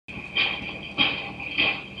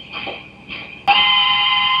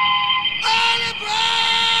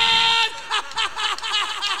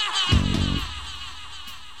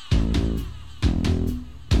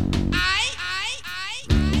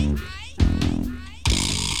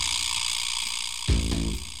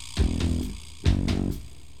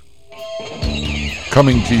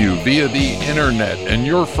Coming to you via the internet and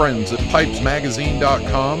your friends at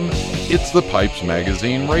pipesmagazine.com, it's the Pipes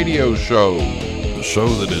Magazine Radio Show. The show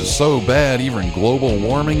that is so bad even global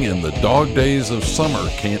warming and the dog days of summer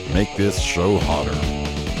can't make this show hotter.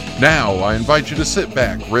 Now, I invite you to sit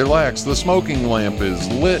back, relax, the smoking lamp is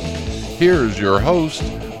lit. Here's your host,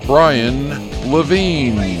 Brian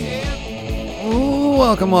Levine.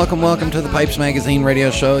 Welcome to the Pipes Magazine Radio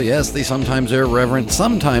Show. Yes, the sometimes irreverent,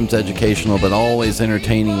 sometimes educational, but always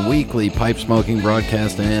entertaining weekly pipe smoking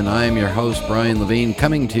broadcast. And I'm your host, Brian Levine,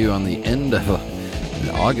 coming to you on the end of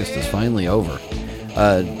August is finally over.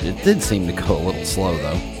 It did seem to go a little slow,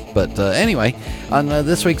 though. But anyway, on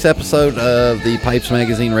this week's episode of the Pipes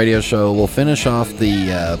Magazine Radio Show, we'll finish off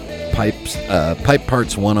the Pipe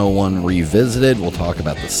Parts 101 Revisited. We'll talk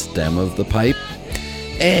about the stem of the pipe.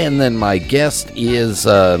 And then my guest is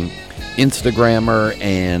Instagrammer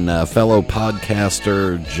and fellow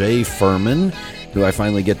podcaster Jay Furman, who I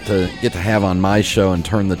finally get to have on my show and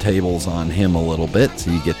turn the tables on him a little bit,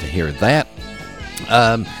 so you get to hear that.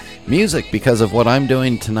 Music, because of what I'm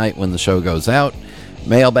doing tonight when the show goes out.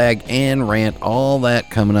 Mailbag and rant, all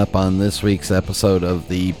that coming up on this week's episode of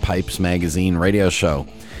the Pipes Magazine Radio Show.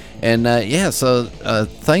 And so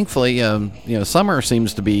thankfully, summer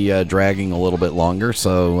seems to be dragging a little bit longer.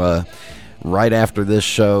 So right after this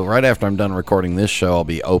show, right after I'm done recording this show, I'll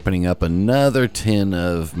be opening up another tin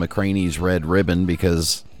of McCraney's Red Ribbon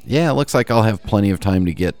because, it looks like I'll have plenty of time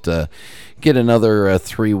to get another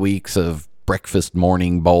 3 weeks of breakfast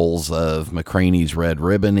morning bowls of McCraney's Red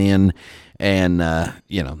Ribbon in. And, then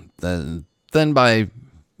by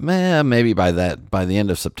the end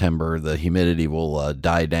of September, the humidity will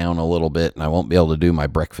die down a little bit, and I won't be able to do my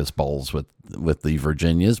breakfast bowls with the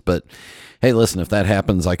Virginias. But hey, listen, if that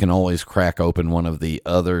happens, I can always crack open one of the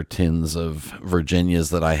other tins of Virginias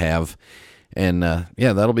that I have. And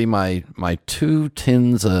that'll be my 2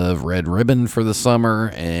 tins of Red Ribbon for the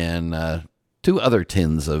summer and 2 other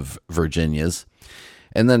tins of Virginias.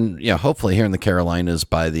 And then, hopefully here in the Carolinas,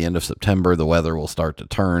 by the end of September, the weather will start to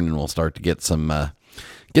turn and we'll start to get some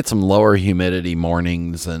lower humidity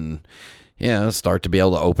mornings and, start to be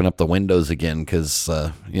able to open up the windows again because,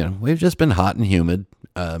 we've just been hot and humid.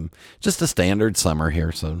 Just a standard summer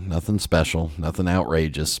here, so nothing special, nothing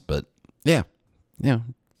outrageous. But,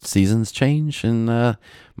 seasons change and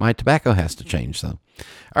my tobacco has to change. So,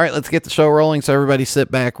 all right, let's get the show rolling. So everybody sit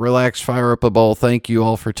back, relax, fire up a bowl. Thank you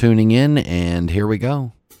all for tuning in, and here we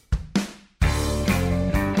go.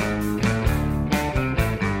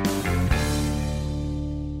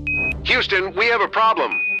 Houston, we have a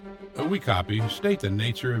problem. We copy. State the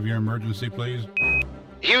nature of your emergency, please.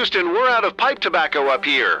 Houston, we're out of pipe tobacco up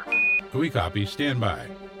here. We copy. Stand by.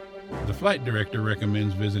 The flight director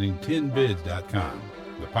recommends visiting tinbids.com,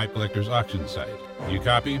 the pipe collector's auction site. You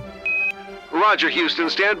copy? Roger, Houston.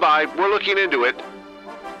 Stand by. We're looking into it.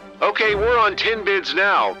 Okay, we're on Tin Bids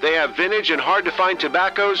now. They have vintage and hard-to-find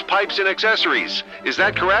tobaccos, pipes, and accessories. Is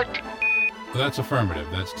that correct? That's affirmative.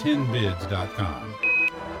 That's tinbids.com.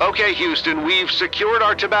 Okay, Houston, we've secured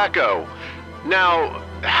our tobacco. Now,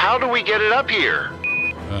 how do we get it up here?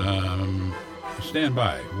 Stand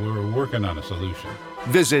by. We're working on a solution.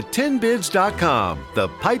 Visit tinbids.com, the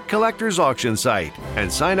pipe collector's auction site,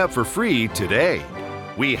 and sign up for free today.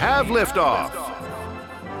 We have liftoff.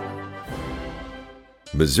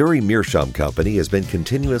 Missouri Meerschaum Company has been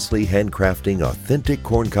continuously handcrafting authentic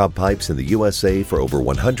corncob pipes in the USA for over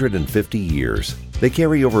 150 years. They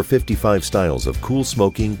carry over 55 styles of cool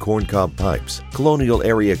smoking corncob pipes, colonial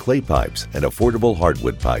area clay pipes, and affordable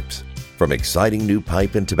hardwood pipes. From exciting new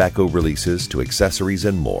pipe and tobacco releases to accessories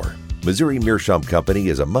and more, Missouri Meerschaum Company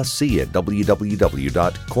is a must-see at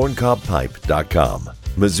www.corncobpipe.com.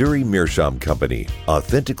 Missouri Meerschaum Company,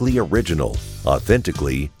 authentically original,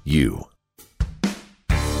 authentically you.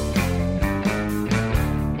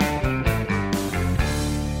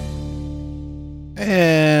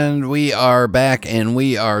 And we are back, and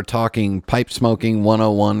we are talking Pipe Smoking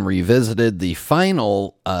 101 Revisited, the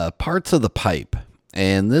final parts of the pipe.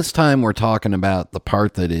 And this time we're talking about the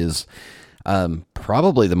part that is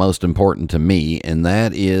probably the most important to me, and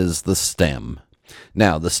that is the stem.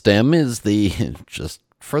 Now, the stem is just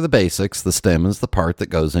for the basics, the stem is the part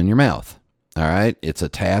that goes in your mouth. All right? It's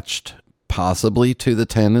attached possibly to the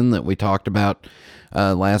tenon that we talked about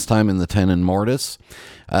last time in the tenon mortise.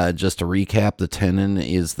 Just to recap, the tenon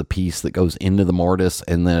is the piece that goes into the mortise,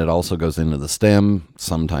 and then it also goes into the stem.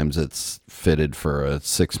 Sometimes it's fitted for a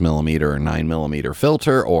 6mm or 9mm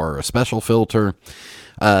filter or a special filter.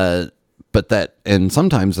 And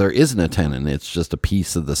sometimes there isn't a tenon. It's just a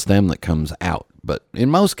piece of the stem that comes out. But in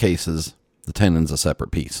most cases, the tenon's a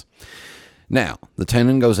separate piece. Now, the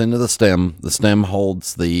tenon goes into the stem. The stem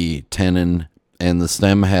holds the tenon, and the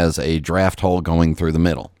stem has a draft hole going through the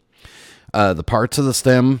middle. The parts of the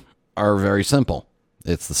stem are very simple.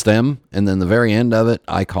 It's the stem, and then the very end of it,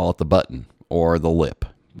 I call it the button or the lip,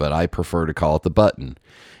 but I prefer to call it the button.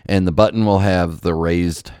 And the button will have the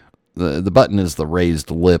raised, the button is the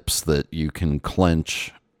raised lips that you can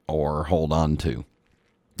clench or hold on to.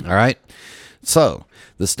 All right. So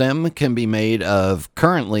the stem can be made of,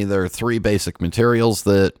 currently there are 3 basic materials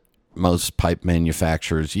that most pipe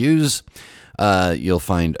manufacturers use. You'll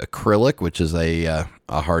find acrylic, which is a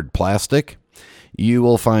hard plastic. You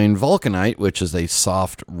will find vulcanite, which is a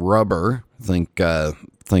soft rubber. Think of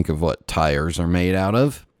what tires are made out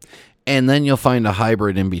of. And then you'll find a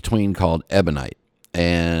hybrid in between called ebonite.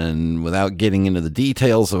 And without getting into the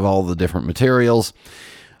details of all the different materials,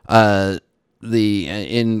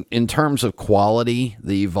 in terms of quality,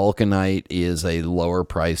 the vulcanite is a lower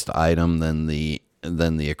priced item than the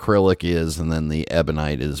acrylic is, and then the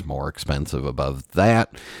ebonite is more expensive above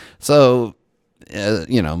that. So,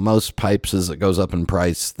 most pipes, as it goes up in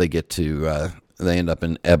price, they end up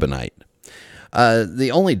in ebonite.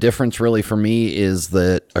 The only difference really for me is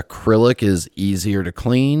that acrylic is easier to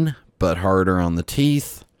clean, but harder on the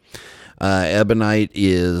teeth. Ebonite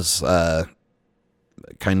is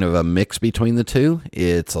kind of a mix between the two.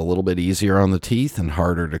 It's a little bit easier on the teeth and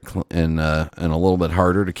harder to and a little bit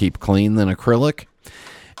harder to keep clean than acrylic.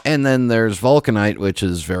 And then there's vulcanite, which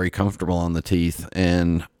is very comfortable on the teeth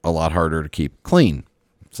and a lot harder to keep clean.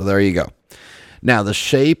 So there you go. Now, the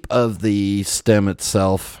shape of the stem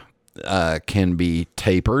itself can be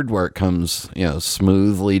tapered, where it comes,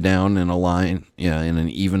 smoothly down in a line, in an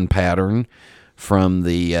even pattern from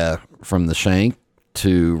the shank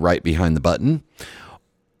to right behind the button.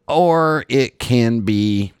 Or it can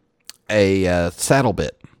be a saddle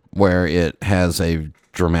bit, where it has a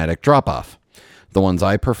dramatic drop-off. The ones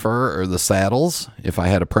I prefer are the saddles, if I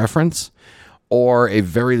had a preference, or a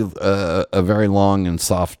very long and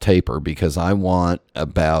soft taper, because I want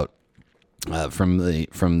about from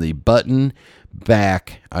the button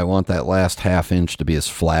back, I want that last half inch to be as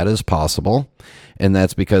flat as possible, and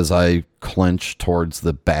that's because I clench towards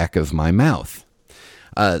the back of my mouth.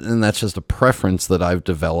 And that's just a preference that I've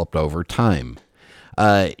developed over time.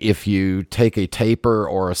 If you take a taper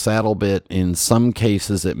or a saddle bit, in some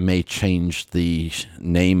cases it may change the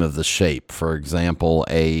name of the shape. For example,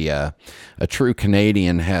 a true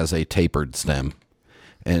Canadian has a tapered stem,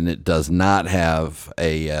 and it does not have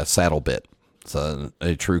a saddle bit. So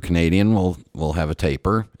a true Canadian will have a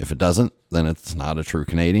taper. If it doesn't, then it's not a true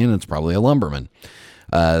Canadian. It's probably a lumberman.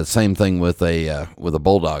 Same thing with a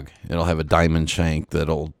bulldog. It'll have a diamond shank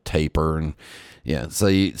that'll taper, and so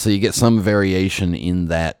you get some variation in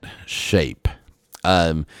that shape.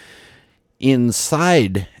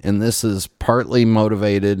 Inside, and this is partly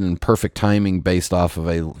motivated and perfect timing based off of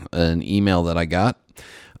an email that I got.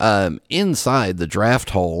 Inside, the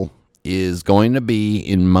draft hole is going to be,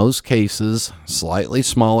 in most cases, slightly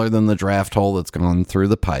smaller than the draft hole that's gone through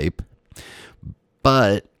the pipe,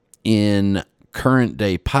 but in current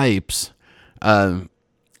day pipes,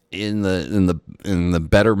 in the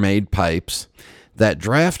better made pipes, that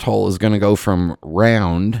draft hole is going to go from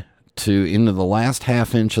round to, into the last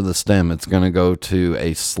half inch of the stem. It's going to go to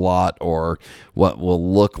a slot, or what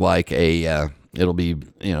will look like it'll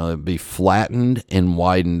be flattened and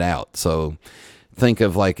widened out. So think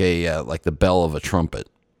of like the bell of a trumpet.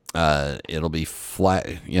 It'll be flat,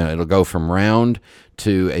 it'll go from round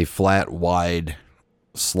to a flat, wide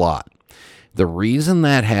slot. The reason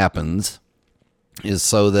that happens is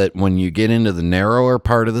so that when you get into the narrower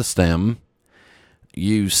part of the stem,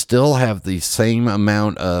 you still have the same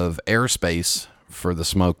amount of airspace for the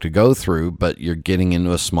smoke to go through, but you're getting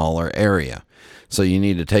into a smaller area. So you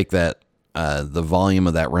need to take that, the volume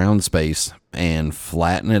of that round space, and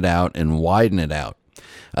flatten it out and widen it out.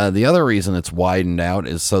 The other reason it's widened out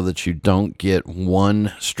is so that you don't get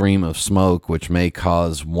one stream of smoke, which may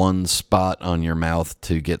cause one spot on your mouth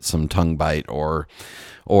to get some tongue bite or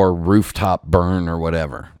rooftop burn or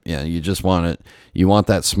whatever. You just want it. You want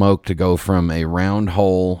that smoke to go from a round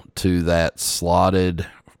hole to that slotted,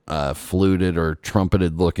 fluted or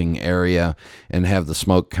trumpeted looking area, and have the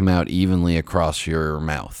smoke come out evenly across your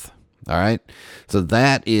mouth. All right. So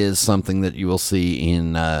that is something that you will see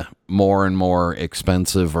in more and more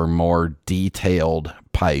expensive or more detailed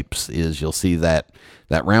pipes. Is you'll see that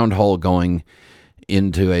round hole going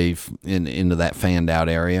into into that fanned out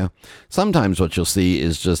area. Sometimes what you'll see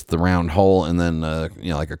is just the round hole, and then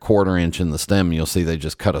like a 1/4 inch in the stem, you'll see they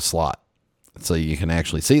just cut a slot so you can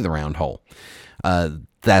actually see the round hole.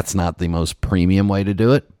 That's not the most premium way to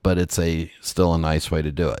do it, but it's still a nice way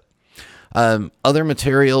to do it. Other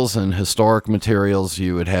materials and historic materials,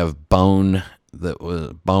 you would have bone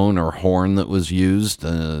or horn that was used.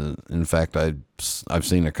 In fact, I've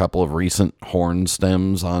seen a couple of recent horn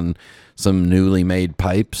stems on some newly made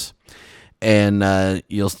pipes. And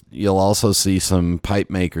you'll also see some pipe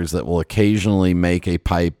makers that will occasionally make a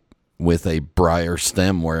pipe with a briar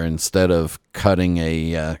stem, where instead of cutting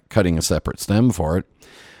a separate stem for it,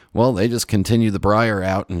 well, they just continue the briar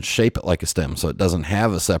out and shape it like a stem, so it doesn't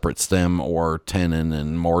have a separate stem or tenon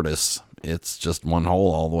and mortise. It's just one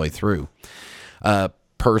hole all the way through.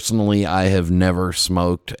 Personally, I have never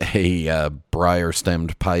smoked a briar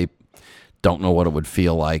stemmed pipe. Don't know what it would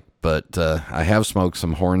feel like, but I have smoked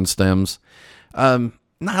some horn stems. Not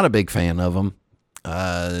a big fan of them.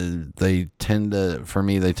 They tend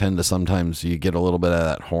to sometimes you get a little bit of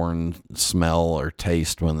that horn smell or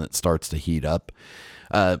taste when it starts to heat up.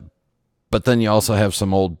 But then you also have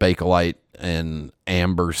some old Bakelite and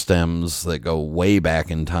amber stems that go way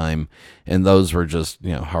back in time, and those were just,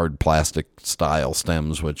 hard plastic style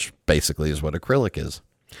stems, which basically is what acrylic is.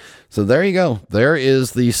 So there you go. There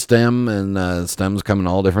is the stem, and stems come in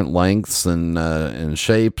all different lengths and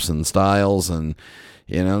shapes and styles, and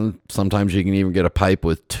sometimes you can even get a pipe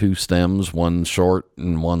with two stems, one short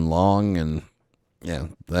and one long, and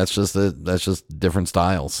that's just different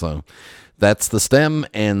styles. So that's the stem,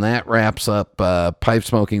 and that wraps up Pipe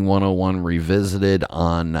Smoking 101 Revisited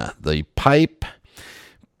on the pipe.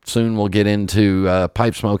 Soon we'll get into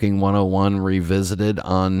Pipe Smoking 101 Revisited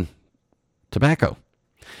on tobacco.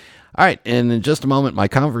 All right, and in just a moment, my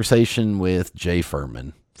conversation with Jay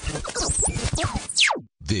Furman.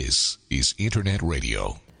 This is Internet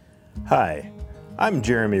Radio. Hi, I'm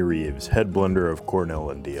Jeremy Reeves, head blender of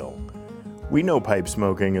Cornell & Deal. We know pipe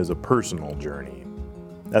smoking is a personal journey.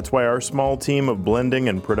 That's why our small team of blending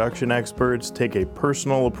and production experts take a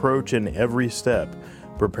personal approach in every step,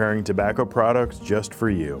 preparing tobacco products just for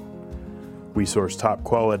you. We source top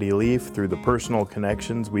quality leaf through the personal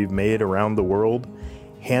connections we've made around the world,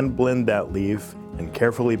 hand blend that leaf, and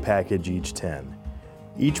carefully package each 10.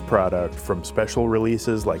 Each product, from special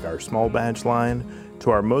releases like our small batch line to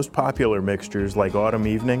our most popular mixtures like Autumn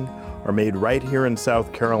Evening, are made right here in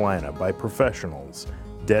South Carolina by professionals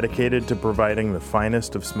dedicated to providing the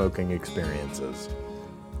finest of smoking experiences.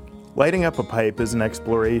 Lighting up a pipe is an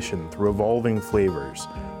exploration through evolving flavors,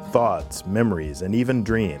 thoughts, memories, and even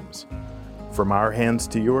dreams. From our hands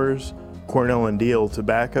to yours, Cornell & Deal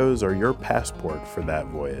tobaccos are your passport for that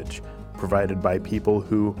voyage, provided by people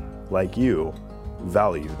who, like you,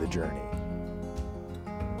 value the journey.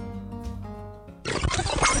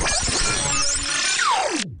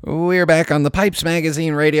 We're back on the Pipes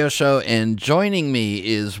Magazine radio show, and joining me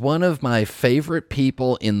is one of my favorite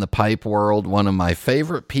people in the pipe world, one of my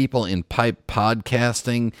favorite people in pipe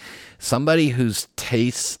podcasting, somebody whose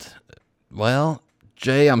taste, well,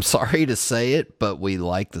 Jay, I'm sorry to say it, but we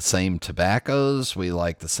like the same tobaccos, we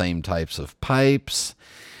like the same types of pipes.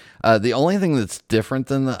 The only thing that's different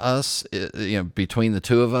than us, between the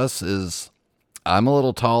two of us, is I'm a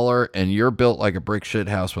little taller, and you're built like a brick shit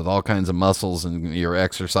house with all kinds of muscles, and you're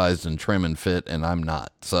exercised and trim and fit, and I'm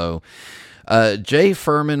not. So, Jay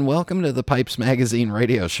Furman, welcome to the Pipes Magazine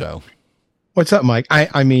radio show. What's up, Mike?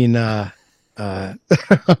 I mean, Brian,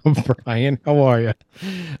 how are you?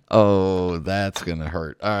 Oh, that's gonna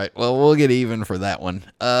hurt. All right, well, we'll get even for that one.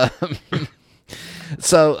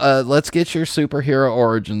 So let's get your superhero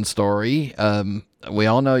origin story. We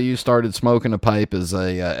all know you started smoking a pipe as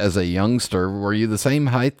a youngster. Were you the same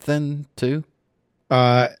height then too?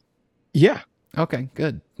 Yeah. Okay,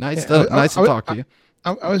 good. Nice to talk to you.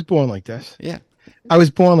 I was born like this. Yeah. I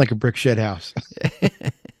was born like a brick shed house.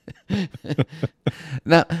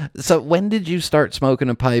 Now, so when did you start smoking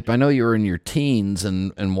a pipe? I know you were in your teens,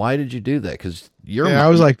 and why did you do that? Because I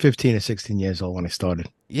was like 15 or 16 years old when I started.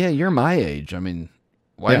 Yeah, you're my age. I mean,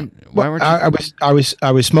 why weren't you? I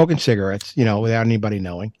was smoking cigarettes, without anybody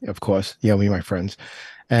knowing, of course, me and my friends.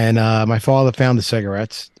 And my father found the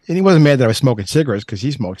cigarettes, and he wasn't mad that I was smoking cigarettes because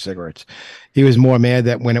he smoked cigarettes. He was more mad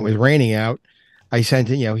that when it was raining out, I sent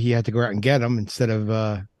it, he had to go out and get them instead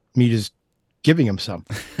of me just giving him some.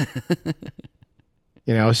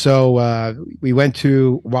 So we went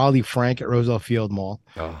to Wally Frank at Roosevelt Field Mall,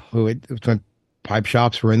 when pipe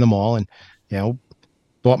shops were in the mall, and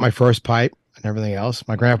bought my first pipe and everything else.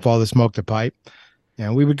 My grandfather smoked a pipe,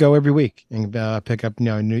 and we would go every week and pick up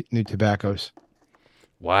new tobaccos.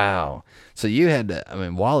 Wow! So you had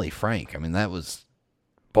to, Wally Frank. that was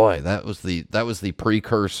the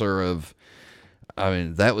precursor of.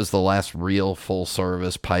 That was the last real full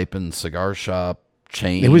service pipe and cigar shop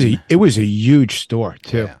chain. It was a huge store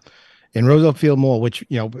too, yeah. In Roosevelt Field Mall. Which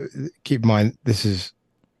keep in mind, this is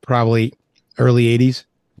probably early 80s,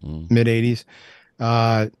 mid 80s.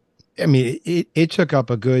 I mean, it took up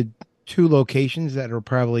a good 2 locations that are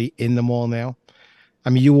probably in the mall now. I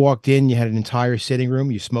mean, you walked in, you had an entire sitting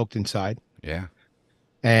room, you smoked inside. Yeah.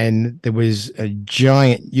 And there was a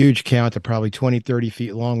giant, huge counter, probably 20, 30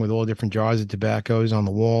 feet long, with all different jars of tobaccos on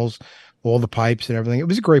the walls, all the pipes and everything. It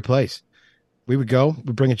was a great place. We would go,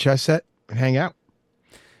 we'd bring a chess set and hang out.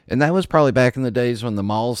 And that was probably back in the days when the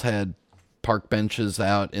malls had park benches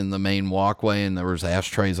out in the main walkway and there was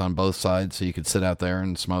ashtrays on both sides, so you could sit out there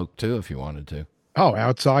and smoke too if you wanted to. Oh,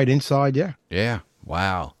 outside, inside, yeah. Yeah.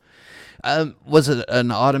 Wow. Was it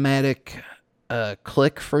an automatic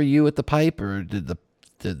click for you at the pipe, or did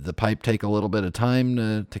the pipe take a little bit of time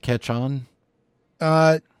to catch on?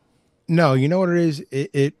 No, you know what it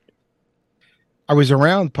is? I was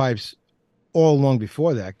around pipes all along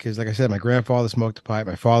before that, because like I said, my grandfather smoked a pipe,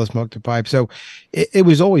 my father smoked a pipe, so it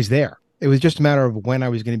was always there. It was just a matter of when I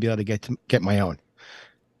was going to be able to get my own.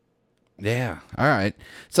 Yeah. All right.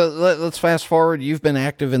 So let's fast forward. You've been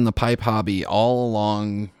active in the pipe hobby all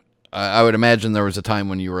along. I would imagine there was a time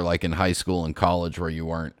when you were like in high school and college where you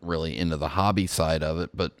weren't really into the hobby side of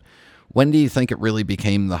it. But when do you think it really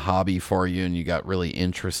became the hobby for you and you got really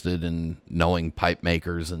interested in knowing pipe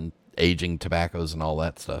makers and aging tobaccos and all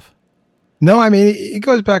that stuff? No, I mean, it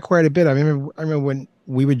goes back quite a bit. I remember when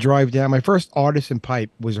we would drive down. My first artisan pipe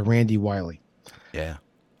was a Randy Wiley. Yeah.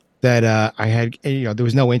 That I had, there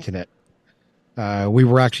was no internet. We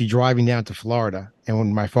were actually driving down to Florida, and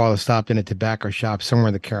when my father stopped in a tobacco shop somewhere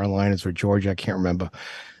in the Carolinas or Georgia, I can't remember,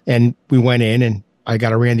 and we went in, and I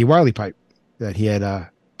got a Randy Wiley pipe that he had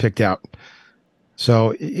picked out.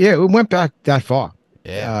 So yeah, it went back that far.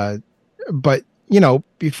 Yeah. But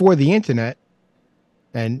before the internet,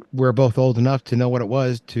 and we're both old enough to know what it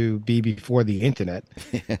was to be before the internet.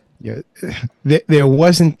 There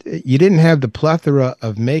wasn't. You didn't have the plethora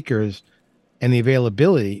of makers and the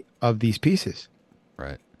availability of these pieces.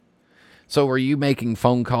 Right. So were you making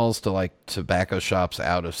phone calls to like tobacco shops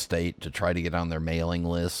out of state to try to get on their mailing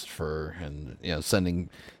list and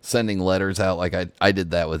sending letters out? Like I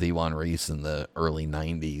did that with Ewan Reese in the early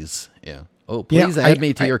 90s. Yeah. Oh, please add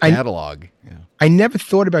me to your catalog. Yeah. I never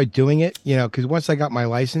thought about doing it, because once I got my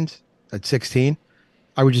license at 16,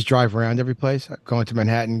 I would just drive around every place, go into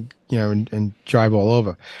Manhattan, and drive all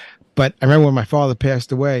over. But I remember when my father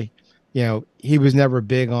passed away, he was never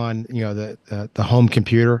big on, the home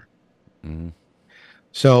computer. Mm-hmm.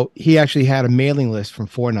 So he actually had a mailing list from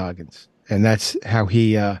Four Noggins, and that's how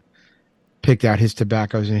he picked out his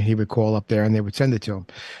tobaccos, and he would call up there and they would send it to him.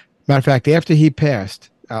 Matter of fact, after he passed,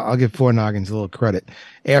 I'll give Four Noggins a little credit.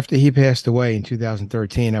 After he passed away in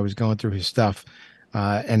 2013, I was going through his stuff,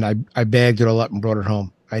 and I bagged it all up and brought it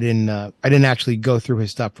home. I didn't actually go through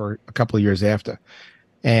his stuff for a couple of years after.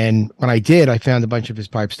 And when I did, I found a bunch of his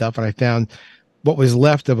pipe stuff, and I found what was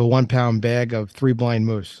left of a 1-pound bag of 3 Blind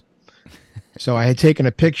Moose. So I had taken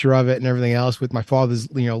a picture of it and everything else with my father's,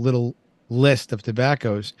 little list of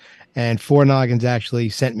tobaccos, and Four Noggins actually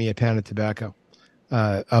sent me a pound of tobacco,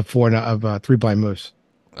 of 3 Blind Moose.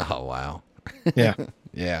 Oh, wow. Yeah.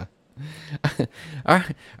 Yeah. All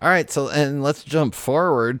right. So, and let's jump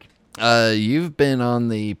forward. You've been on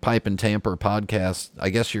the Pipe and Tamper podcast. I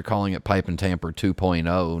guess you're calling it Pipe and Tamper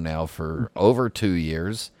 2.0 now for over 2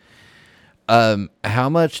 years. How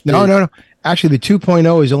much? No. Actually, the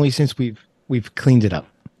 2.0 is only since we've cleaned it up.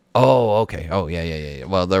 Oh, okay. Oh, yeah.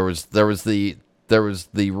 Well, there was the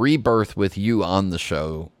rebirth with you on the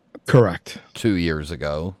show. Correct. 2 years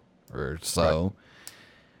ago or so. Right.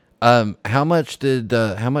 How much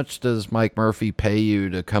does Mike Murphy pay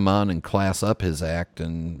you to come on and class up his act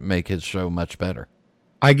and make his show much better?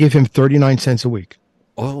 I give him 39 cents a week.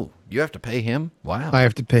 Oh, you have to pay him? Wow. I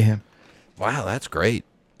have to pay him. Wow, that's great.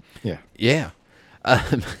 Yeah. Yeah.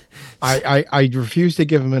 I refuse to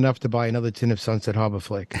give him enough to buy another tin of Sunset Harbor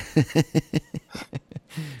Flake.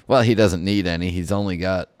 Well, he doesn't need any. He's only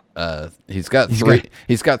got he's got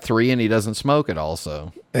three and he doesn't smoke it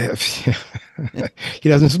also. He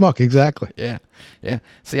doesn't smoke, exactly. Yeah.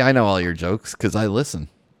 See, I know all your jokes because I listen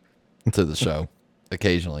to the show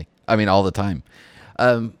occasionally. I mean, all the time.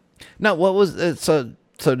 Now, what was it? So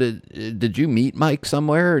did you meet Mike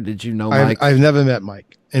somewhere, or did you know Mike? I've never met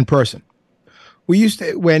Mike in person. We used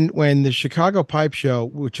to, when the Chicago Pipe Show,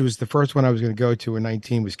 which was the first one I was going to go to in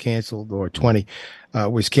 19, was canceled, or 20,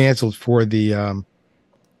 was canceled for the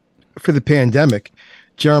pandemic.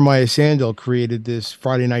 Jeremiah Sandel created this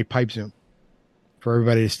Friday night pipe Zoom for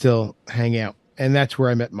everybody to still hang out. And that's where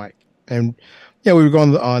I met Mike. And, we would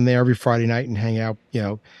go on there every Friday night and hang out.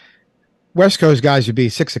 West Coast guys would be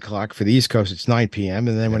 6 o'clock. For the East Coast, it's 9 p.m.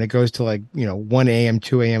 And then when it goes to 1 a.m.,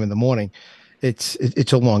 2 a.m. in the morning, it's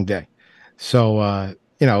a long day. So,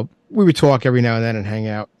 we would talk every now and then and hang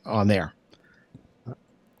out on there.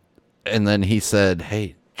 And then he said,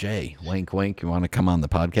 "Hey, Jay, wink, wink, you want to come on the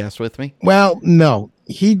podcast with me?" Well, no,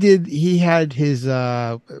 he did. He had his,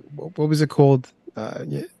 what was it called?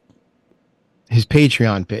 His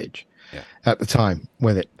Patreon page at the time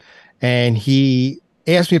with it. And he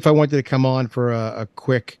asked me if I wanted to come on for a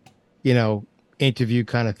quick, interview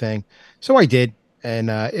kind of thing. So I did. And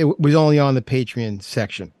it was only on the Patreon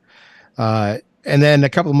section. And then a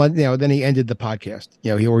couple of months, then he ended the podcast.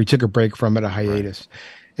 He took a break from it, a hiatus. Right.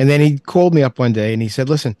 And then he called me up one day and he said,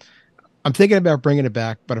 "Listen, I'm thinking about bringing it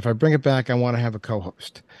back, but if I bring it back, I want to have a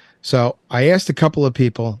co-host." So I asked a couple of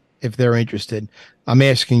people if they're interested. I'm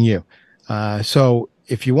asking you. So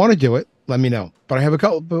if you want to do it, let me know. But I have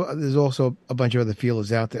there's also a bunch of other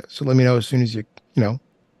feelers out there. So let me know as soon as you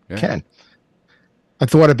can. I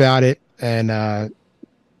thought about it and I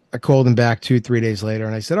called him back 2-3 days later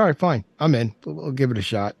and I said, "All right, fine. I'm in. We'll give it a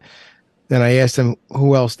shot." Then I asked him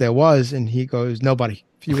who else there was and he goes, "Nobody.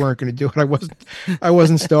 If you weren't going to do it, I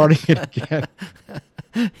wasn't starting it again."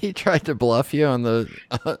 He tried to bluff you on the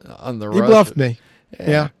He bluffed me.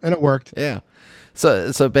 Yeah, and it worked. Yeah.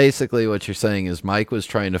 So basically what you're saying is Mike was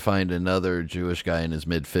trying to find another Jewish guy in his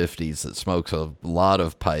mid-50s that smokes a lot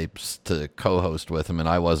of pipes to co-host with him, and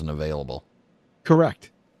I wasn't available.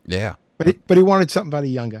 Correct. Yeah. But he wanted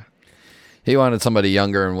somebody younger. He wanted somebody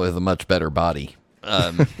younger and with a much better body.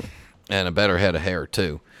 And a better head of hair,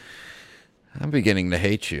 too. I'm beginning to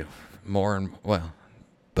hate you more and,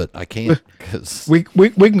 but I can't because we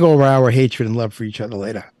can go over our hatred and love for each other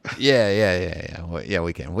later. Yeah. Well,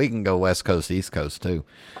 we can. We can go West Coast, East Coast too.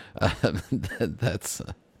 That's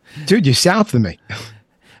dude. You're south of me.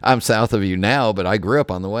 I'm south of you now, but I grew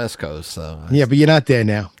up on the West Coast. So yeah, but you're not there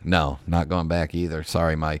now. No, not going back either.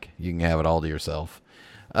 Sorry, Mike. You can have it all to yourself.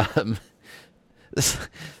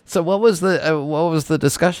 So what was the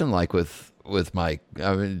discussion like with Mike?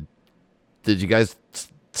 I mean, did you guys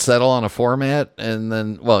settle on a format and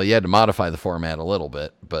then, you had to modify the format a little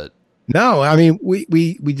bit, but no, I mean,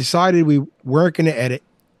 we decided we weren't going to edit.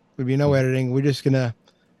 There'd be no editing. We're just going to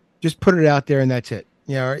put it out there and that's it.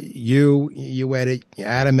 You edit,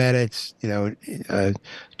 Adam edits,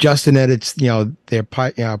 Justin edits, their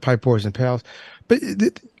pipe boards and pals, but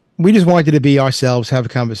we just wanted to be ourselves, have a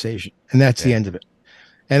conversation, and that's the end of it.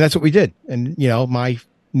 And that's what we did. And, my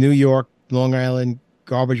New York, Long Island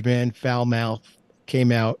garbage man, foul mouth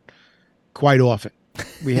came out quite often.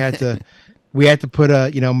 We had to put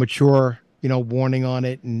a, mature, warning on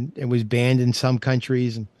it, and it was banned in some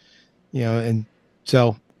countries. And, and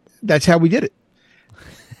so that's how we did it.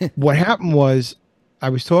 What happened was I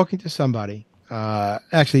was talking to somebody,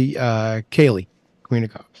 actually, Kaylee, Queen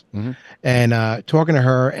of Cops, and talking to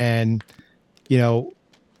her, and,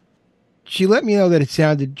 she let me know that it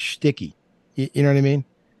sounded sticky. You know what I mean?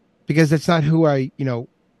 Because that's not who I,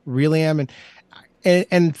 really am.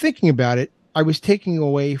 And thinking about it, I was taking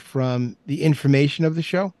away from the information of the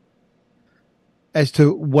show as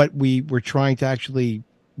to what we were trying to actually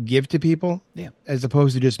give to people, as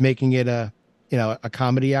opposed to just making it a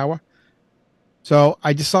comedy hour. So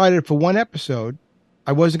I decided for one episode,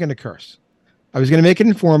 I wasn't going to curse. I was going to make it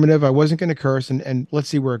informative. I wasn't going to curse, and let's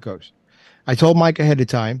see where it goes. I told Mike ahead of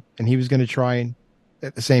time, and he was going to try and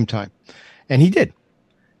at the same time, and he did.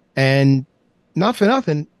 And not for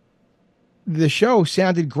nothing, the show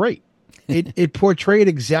sounded great. It portrayed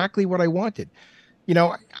exactly what I wanted.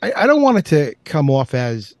 I don't want it to come off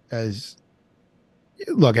as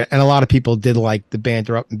look, and a lot of people did like the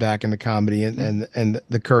banter up and back in the comedy and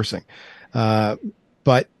the cursing,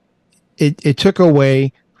 but it took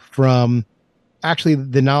away from actually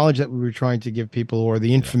the knowledge that we were trying to give people, or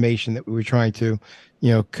the information that we were trying to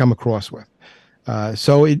come across with.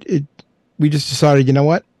 So we just decided, you know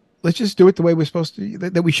what, let's just do it the way we're supposed to,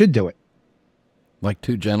 that we should do it. Like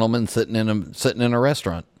two gentlemen sitting in a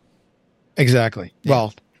restaurant. Exactly. Yeah.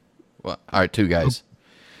 Well, all right, two guys.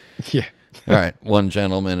 Yeah. All right, one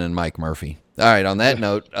gentleman and Mike Murphy. All right, on that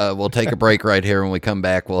note, we'll take a break right here. When we come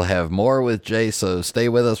back, we'll have more with Jay, so stay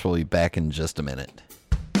with us. We'll be back in just a minute.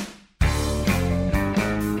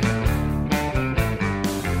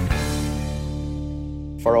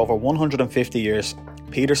 For over 150 years,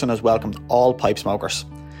 Peterson has welcomed all pipe smokers.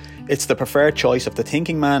 It's the preferred choice of the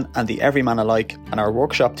thinking man and the everyman alike, and our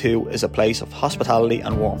workshop too is a place of hospitality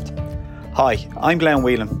and warmth. Hi, I'm Glenn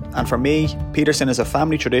Whelan, and for me, Peterson is a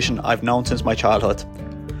family tradition I've known since my childhood.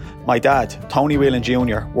 My dad, Tony Whelan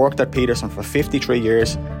Jr., worked at Peterson for 53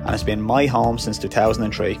 years and has been my home since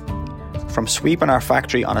 2003. From sweeping our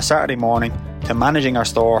factory on a Saturday morning, to managing our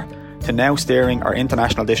store, to now steering our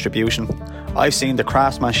international distribution, I've seen the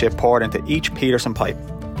craftsmanship poured into each Peterson pipe.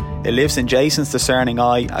 It lives in Jason's discerning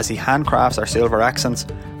eye as he handcrafts our silver accents,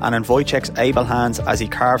 and in Wojciech's able hands as he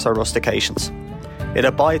carves our rustications. It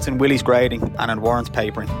abides in Willie's grading and in Warren's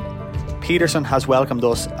papering. Peterson has welcomed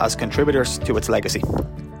us as contributors to its legacy,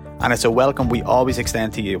 and it's a welcome we always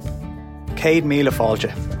extend to you. Cade Mila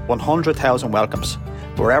Fálge, 100,000 welcomes,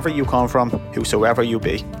 wherever you come from, whosoever you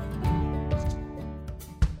be.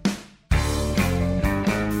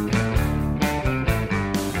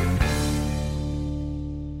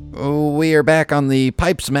 We are back on the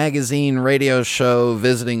Pipes Magazine radio show,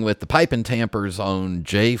 visiting with the Pipe and Tamper's own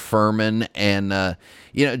Jay Furman. And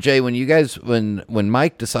Jay, when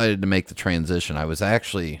Mike decided to make the transition, I was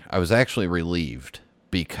actually relieved,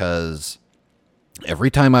 because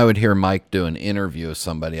every time I would hear Mike do an interview with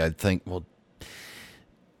somebody, I'd think, well,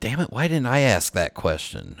 damn it, why didn't I ask that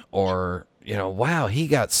question? Or, wow, he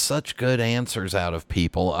got such good answers out of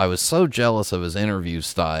people. I was so jealous of his interview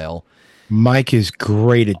style. Mike is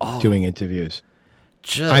great at doing interviews.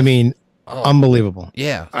 Unbelievable.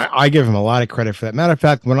 Yeah. I give him a lot of credit for that. Matter of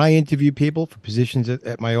fact, when I interview people for positions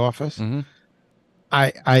at my office,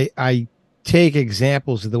 I take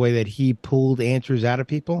examples of the way that he pulled answers out of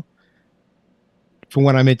people from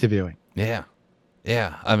when I'm interviewing. Yeah.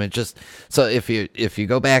 Yeah. So if you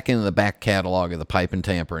go back into the back catalog of the Pipe and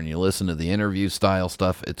Tamper and you listen to the interview style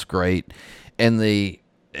stuff, it's great. And the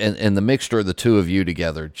mixture of the two of you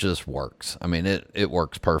together just works. It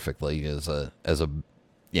works perfectly as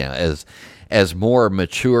more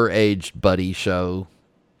mature aged buddy show,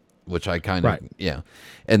 which I kind of,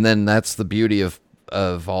 And then that's the beauty of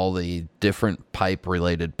all the different pipe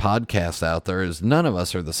related podcasts out there, is none of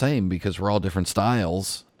us are the same, because we're all different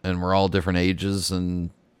styles and we're all different ages, and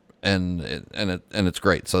it's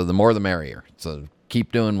great. So the more the merrier. So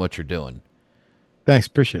keep doing what you're doing. Thanks.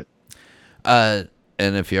 Appreciate it.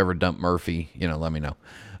 And if you ever dump Murphy, let me know.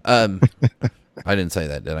 I didn't say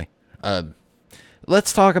that, did I?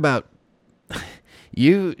 Let's talk about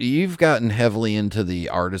you've gotten heavily into the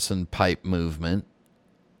artisan pipe movement,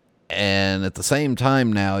 and at the same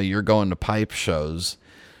time now you're going to pipe shows.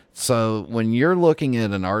 So when you're looking at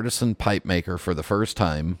an artisan pipe maker for the first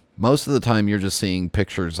time, most of the time you're just seeing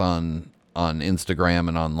pictures on Instagram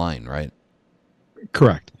and online, right?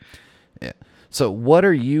 Correct. Yeah. So what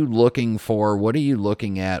are you looking for? What are you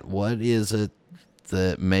looking at? What is it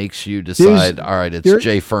that makes you decide, all right, it's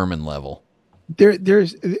Jay Furman level?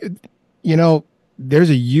 There's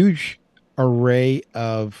a huge array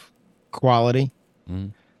of quality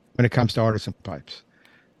when it comes to artisan pipes.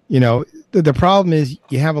 The problem is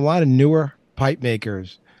you have a lot of newer pipe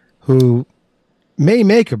makers who may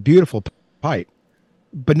make a beautiful pipe,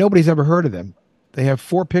 but nobody's ever heard of them. They have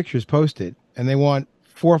 4 pictures posted and they want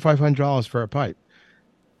 $400 or $500 for a pipe.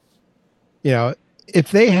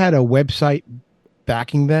 If they had a website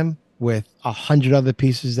backing them with 100 other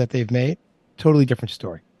pieces that they've made, totally different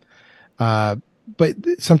story. But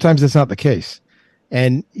sometimes that's not the case.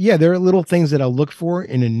 And there are little things that I'll look for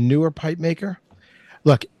in a newer pipe maker.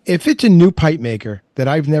 Look, if it's a new pipe maker that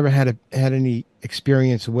I've never had any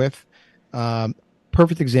experience with,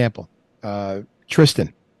 perfect example,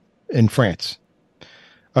 Tristan in France.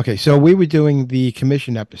 Okay, so we were doing the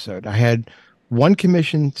commission episode. I had one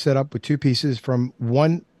commission set up with 2 pieces from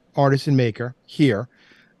one artisan maker here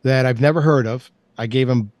that I've never heard of. I gave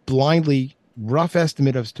him blindly rough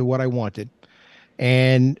estimate as to what I wanted,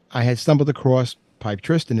 and I had stumbled across Pipe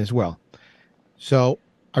Tristan as well. So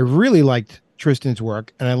I really liked Tristan's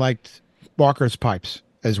work, and I liked Barker's pipes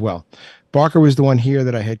as well. Barker was the one here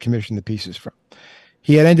that I had commissioned the pieces from.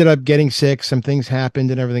 He had ended up getting sick. Some things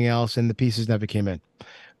happened and everything else, and the pieces never came in.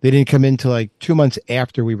 They didn't come in till like 2 months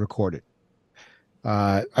after we recorded.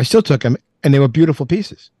 I still took them, and they were beautiful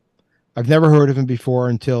pieces. I've never heard of him before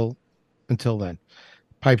until then.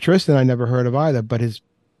 Pipe Tristan I never heard of either, but his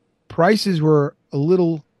prices were a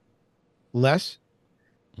little less,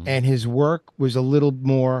 and his work was a little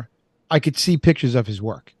more. I could see pictures of his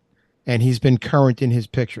work, and he's been current in his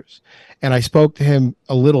pictures. And I spoke to him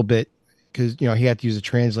a little bit because he had to use a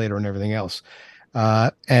translator and everything else.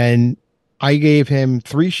 And I gave him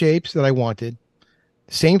 3 shapes that I wanted,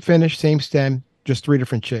 same finish, same stem, just 3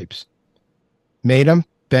 different shapes. Made them,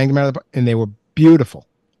 banged them out of the, and they were beautiful.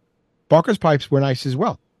 Barker's pipes were nice as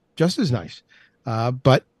well, just as nice.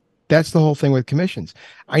 But that's the whole thing with commissions.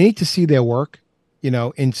 I need to see their work,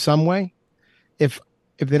 in some way. If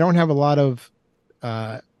they don't have a lot of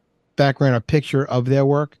background or picture of their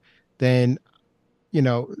work, then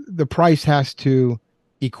the price has to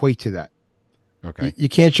equate to that. Okay. You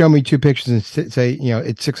can't show me 2 pictures and say,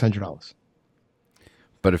 it's $600.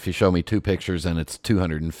 But if you show me 2 pictures and it's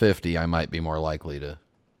 $250, I might be more likely to.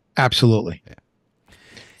 Absolutely. Yeah.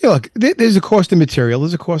 look, there's a cost in material,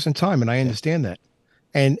 there's a cost in time, and I understand that.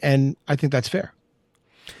 And I think that's fair.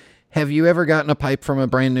 Have you ever gotten a pipe from a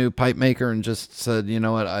brand new pipe maker and just said, you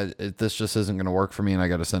know what, this just isn't going to work for me and I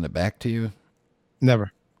got to send it back to you?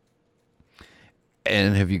 Never.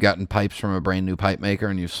 And have you gotten pipes from a brand new pipe maker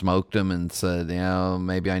and you've smoked them and said,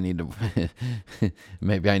 maybe I need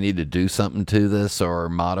to do something to this or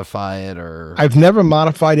modify it? Or I've never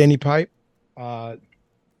modified any pipe.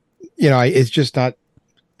 It's just not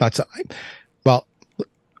so. Well,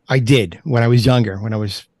 I did when I was younger, when I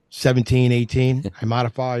was 17, 18, I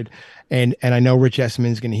modified, and I know Rich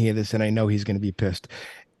Esselman's going to hear this, and I know he's going to be pissed.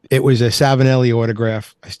 It was a Savinelli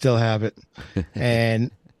autograph. I still have it,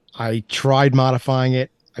 and I tried modifying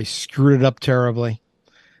it. I screwed it up terribly.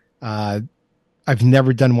 I've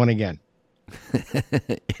never done one again.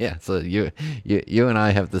 Yeah, so you and I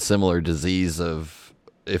have the similar disease of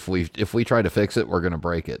if we try to fix it, we're going to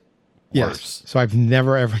break it. Yes. Worse. So I've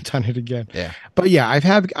never ever done it again. Yeah. But yeah,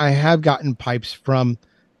 I have gotten pipes from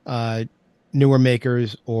newer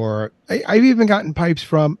makers, or I've even gotten pipes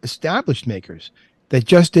from established makers that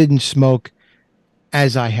just didn't smoke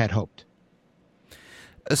as I had hoped.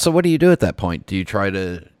 So what do you do at that point? Do you try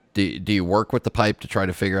to do you work with the pipe to try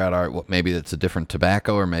to figure out, all right, maybe it's a different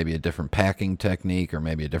tobacco, or maybe a different packing technique, or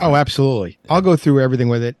maybe a different... Oh, absolutely. Yeah. I'll go through everything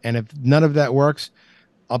with it, and if none of that works,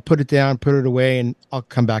 I'll put it down, put it away, and I'll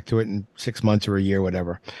come back to it in 6 months or a year,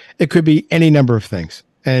 whatever. It could be any number of things.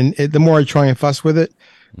 And the more I try and fuss with it,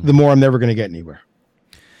 the more I'm never going to get anywhere.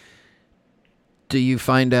 Do you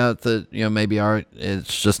find out that, maybe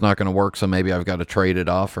it's just not going to work, so maybe I've got to trade it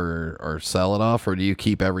off or sell it off, or do you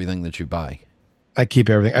keep everything that you buy? I keep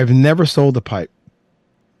everything. I've never sold a pipe.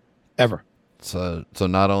 Ever. So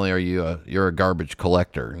not only are you're a garbage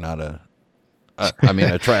collector, not a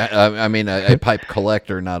a pipe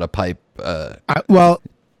collector, not a pipe. Well,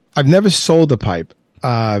 I've never sold a pipe,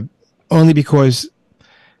 only because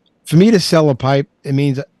for me to sell a pipe, it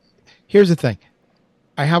means, here's the thing.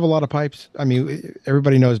 I have a lot of pipes. I mean,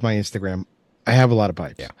 everybody knows my Instagram. I have a lot of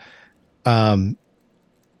pipes. Yeah. I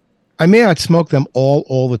may not smoke them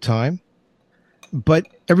all the time, but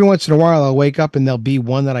every once in a while I'll wake up and there'll be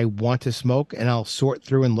one that I want to smoke, and I'll sort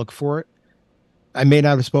through and look for it. I may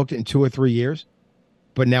not have smoked it in 2 or 3 years,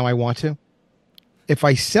 but now I want to. If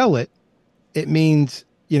I sell it, it means,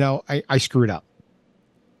 I screwed up.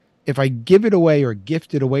 If I give it away or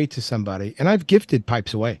gift it away to somebody, and I've gifted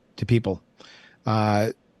pipes away to people,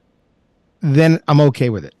 then I'm okay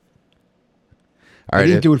with it. All right, I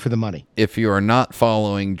didn't do it for the money. If you are not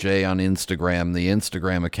following Jay on Instagram, the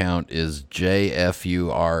Instagram account is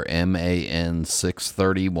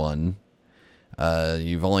JFURMAN631.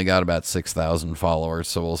 You've only got about 6,000 followers,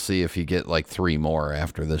 so we'll see if you get like 3 more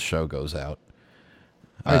after this show goes out.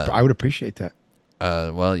 I would appreciate that.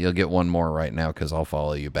 Well, you'll get 1 more right now because I'll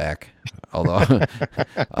follow you back.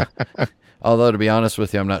 Although, to be honest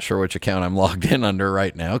with you, I'm not sure which account I'm logged in under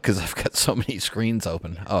right now because I've got so many screens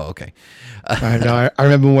open. Oh, okay. I know. I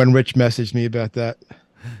remember when Rich messaged me about that.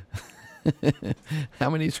 How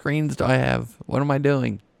many screens do I have? What am I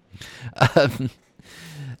doing?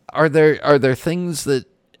 Are there things that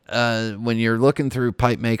when you're looking through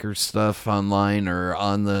pipe maker stuff online or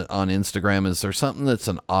on Instagram, is there something that's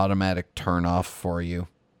an automatic turn off for you?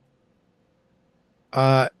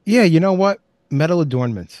 Yeah, you know what? Metal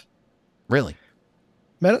adornments. Really?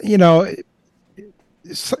 Metal,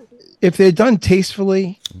 if they're done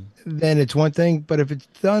tastefully, then it's one thing. But if it's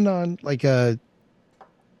done on like a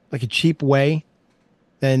cheap way,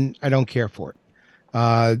 then I don't care for it.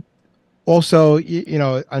 Also,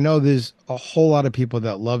 I know there's a whole lot of people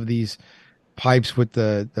that love these pipes with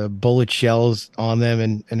the bullet shells on them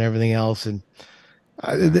and everything else, and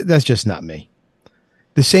that's just not me.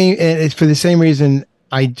 And it's for the same reason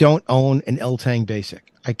I don't own an L-Tang Basic.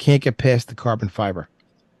 I can't get past the carbon fiber.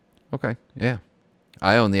 Okay, yeah.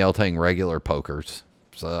 I own the L-Tang regular pokers,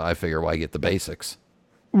 so I figure why get the basics.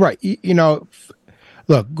 Right.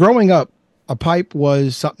 Look, growing up, a pipe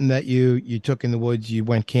was something that you took in the woods, you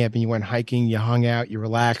went camping, you went hiking, you hung out, you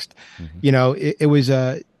relaxed. Mm-hmm. It was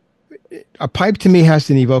a pipe to me has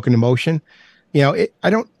to evoke an emotion. I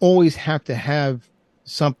don't always have to have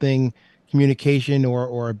something, communication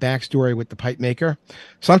or a backstory with the pipe maker.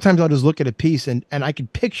 Sometimes I'll just look at a piece and I can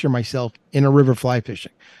picture myself in a river fly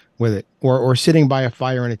fishing with it or sitting by a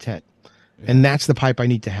fire in a tent. Yeah. And that's the pipe I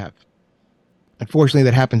need to have. Unfortunately,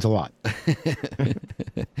 that happens a lot.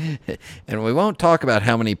 And we won't talk about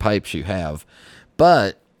how many pipes you have,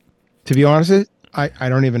 but to be honest, I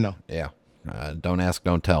don't even know. Yeah. Don't ask,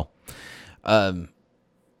 don't tell.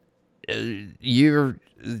 You're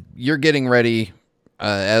getting ready.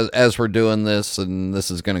 as we're doing this, and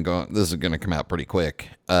this is gonna come out pretty quick.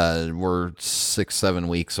 We're 6-7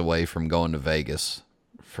 weeks away from going to Vegas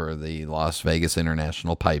for the Las Vegas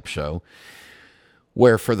International Pipe Show,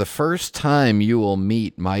 where for the first time you will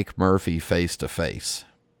meet Mike Murphy face to face.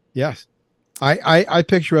 Yes. I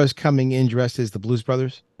picture us coming in dressed as the Blues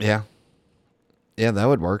Brothers. Yeah. Yeah, that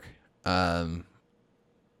would work.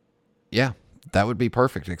 Yeah, that would be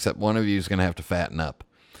perfect, except one of you is going to have to fatten up.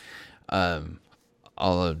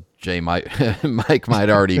 Although Mike might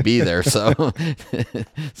already be there, so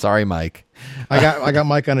sorry, Mike. I got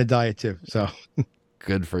Mike on a diet too, so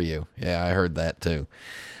good for you. Yeah, I heard that too.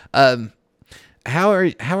 How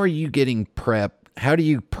are you getting prep? How do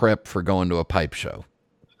you prep for going to a pipe show?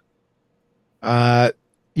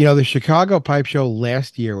 The Chicago Pipe Show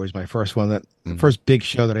last year was my first one, first big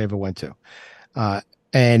show that I ever went to.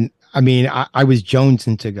 And I mean, I was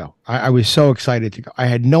jonesing to go. I was so excited to go. I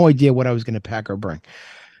had no idea what I was going to pack or bring.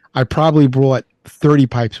 I probably brought 30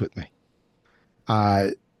 pipes with me.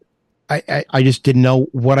 I just didn't know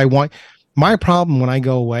what I want. My problem when I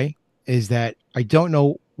go away is that I don't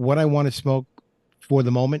know what I want to smoke for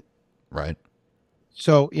the moment. Right.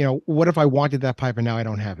 So, what if I wanted that pipe and now I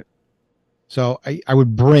don't have it? So I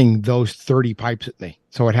would bring those 30 pipes with me.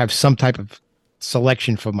 So I'd have some type of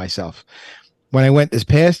selection for myself. When I went this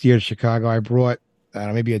past year to Chicago, I brought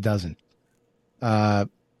maybe a dozen.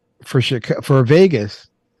 For Vegas,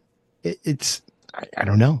 I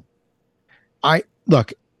don't know. I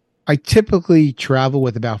typically travel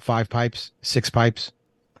with about 5 pipes, 6 pipes,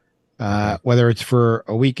 whether it's for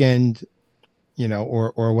a weekend,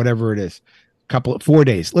 or whatever it is, 4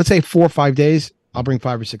 days. Let's say 4 or 5 days. I'll bring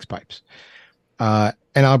 5 or 6 pipes, and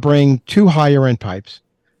I'll bring 2 higher end pipes,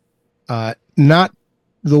 not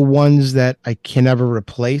the ones that I can never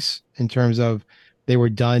replace in terms of they were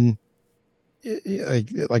done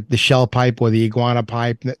like the shell pipe or the iguana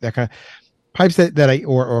pipe, that kind of pipes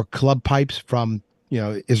or club pipes from,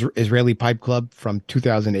 Israeli Pipe Club from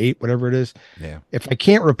 2008, whatever it is. Yeah. If I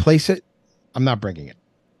can't replace it, I'm not bringing it.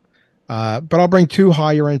 But I'll bring 2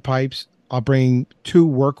 higher end pipes. I'll bring 2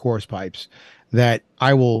 workhorse pipes that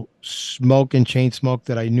I will smoke and chain smoke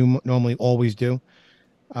that I normally always do.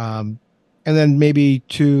 And then maybe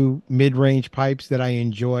 2 mid-range pipes that I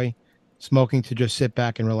enjoy smoking to just sit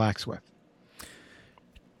back and relax with.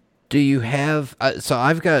 Do you have, so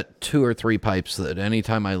I've got 2 or 3 pipes that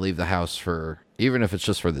anytime I leave the house even if it's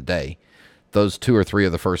just for the day, those 2 or 3 are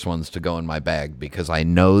the first ones to go in my bag because I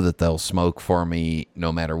know that they'll smoke for me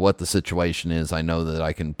no matter what the situation is. I know that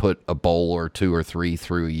I can put a bowl or 2 or 3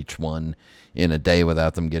 through each one in a day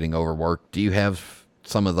without them getting overworked. Do you have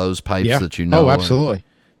some of those pipes that you know? Oh, absolutely.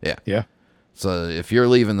 Yeah. So if you're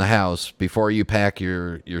leaving the house, before you pack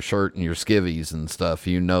your shirt and your skivvies and stuff,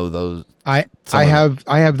 those. I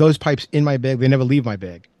have those pipes in my bag. They never leave my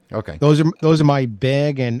bag. Okay. Those are my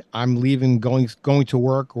bag, and I'm leaving, going to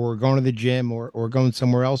work or going to the gym or going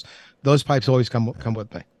somewhere else. Those pipes always come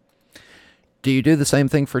with me. Do you do the same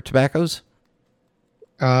thing for tobaccos?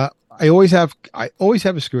 I always have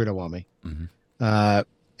a screw on me. Mm-hmm.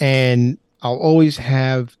 And I'll always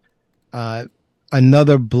have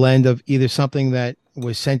another blend of either something that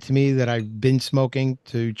was sent to me that I've been smoking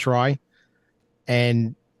to try,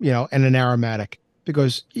 and an aromatic,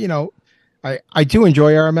 because I do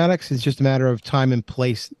enjoy aromatics. It's just a matter of time and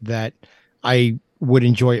place that I would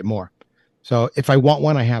enjoy it more. So if I want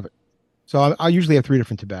one, I have it. So I'll usually have 3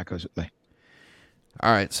 different tobaccos with me.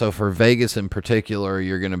 All right. So for Vegas in particular,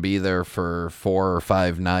 you're going to be there for 4 or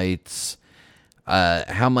 5 nights.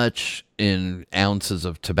 How much in ounces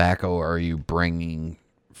of tobacco are you bringing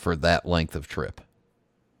for that length of trip?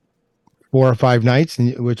 4 or 5 nights,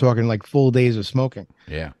 and we're talking like full days of smoking.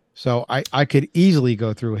 Yeah. So I could easily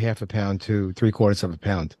go through 1/2 pound to 3/4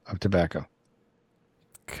 pound of tobacco.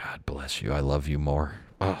 God bless you. I love you more.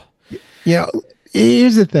 Oh.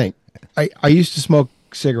 Here's the thing. I used to smoke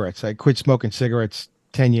cigarettes. I quit smoking cigarettes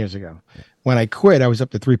 10 years ago. When I quit, I was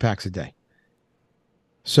up to 3 packs a day.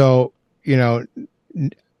 So,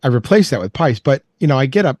 I replaced that with pipes, but, I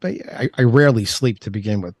get up, I rarely sleep to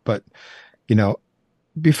begin with, but,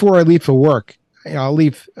 before I leave for work, I'll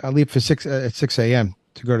leave for 6 a.m.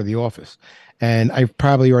 to go to the office, and I've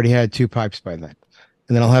probably already had 2 pipes by then.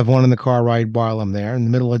 And then I'll have one in the car ride while I'm there. In the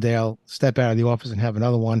middle of the day, I'll step out of the office and have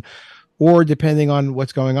another one. Or depending on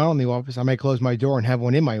what's going on in the office, I might close my door and have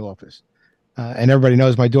one in my office. And everybody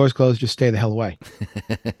knows my door's closed. Just stay the hell away.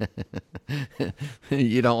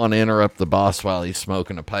 You don't want to interrupt the boss while he's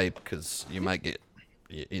smoking a pipe, because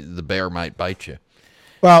the bear might bite you.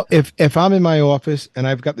 Well, if I'm in my office and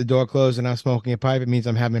I've got the door closed and I'm smoking a pipe, it means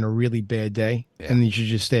I'm having a really bad day, and you should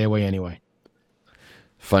just stay away anyway.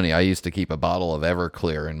 Funny, I used to keep a bottle of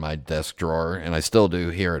Everclear in my desk drawer, and I still do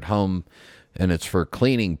here at home, and it's for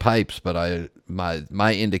cleaning pipes, but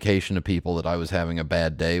my indication to people that I was having a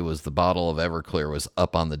bad day was the bottle of Everclear was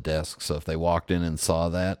up on the desk. So if they walked in and saw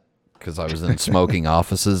that, because I was in smoking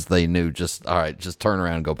offices, they knew all right, just turn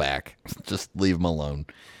around and go back. Just leave them alone.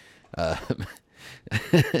 So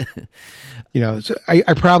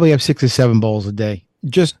I probably have 6 or 7 bowls a day,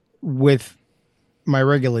 just with my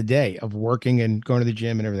regular day of working and going to the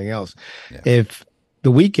gym and everything else. Yeah. If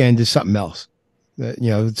the weekend is something else,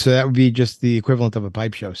 so that would be just the equivalent of a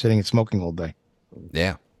pipe show, sitting and smoking all day.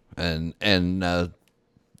 Yeah. And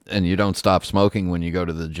you don't stop smoking when you go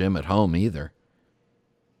to the gym at home either.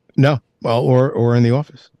 No. Well, or in the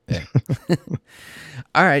office. Yeah.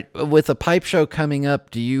 All right. With a pipe show coming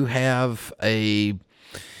up, do you have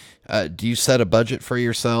do you set a budget for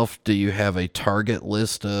yourself? Do you have a target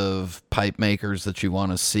list of pipe makers that you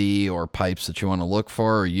want to see or pipes that you want to look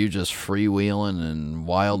for? Or are you just freewheeling and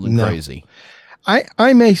wild and crazy?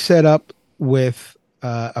 I may set up with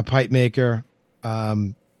a pipe maker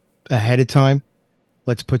ahead of time.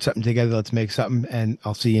 Let's put something together. Let's make something, and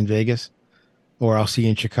I'll see you in Vegas, or I'll see you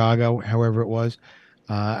in Chicago, however it was.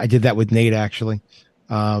 I did that with Nate, actually.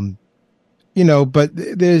 But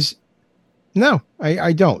there's no,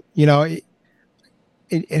 I don't.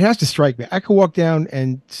 It has to strike me. I could walk down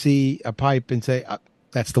and see a pipe and say,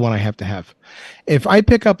 that's the one I have to have. If I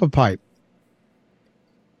pick up a pipe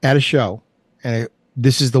at a show and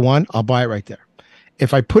this is the one, I'll buy it right there.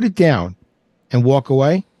 If I put it down and walk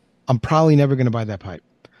away, I'm probably never going to buy that pipe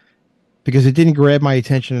because it didn't grab my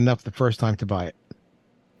attention enough the first time to buy it.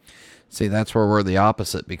 See, that's where we're the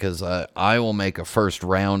opposite, because I will make a first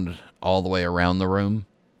round all the way around the room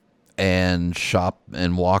and shop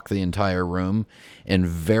and walk the entire room. And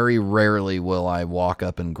very rarely will I walk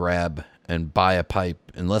up and grab and buy a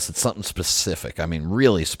pipe unless it's something specific. I mean,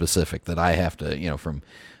 really specific that I have to, from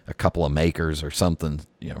a couple of makers or something,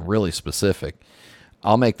 really specific.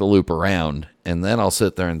 I'll make the loop around and then I'll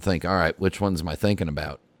sit there and think, all right, which ones am I thinking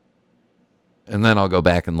about? And then I'll go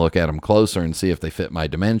back and look at them closer and see if they fit my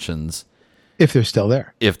dimensions. If they're still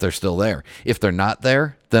there. If they're still there. If they're not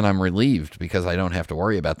there, then I'm relieved because I don't have to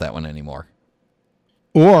worry about that one anymore.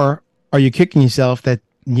 Or are you kicking yourself that,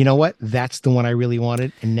 you know what, that's the one I really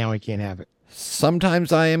wanted and now I can't have it?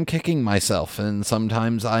 Sometimes I am kicking myself and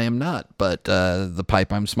sometimes I am not. But the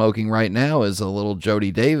pipe I'm smoking right now is a little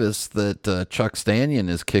Jody Davis that Chuck Stanion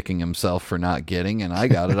is kicking himself for not getting, and I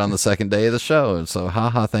got it on the second day of the show. And so,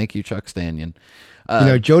 thank you, Chuck Stanion.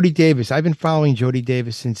 Jody Davis, I've been following Jody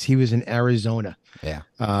Davis since he was in Arizona.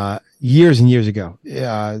 Yeah. Years and years ago.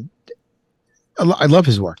 I love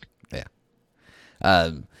his work. Yeah.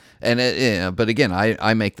 But again,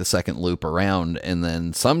 I make the second loop around, and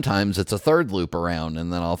then sometimes it's a third loop around,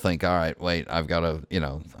 and then I'll think, all right, wait, I've got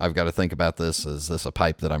to think about this. Is this a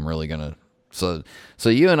pipe that I'm really going to, so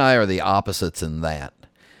you and I are the opposites in that.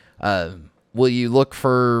 Will you look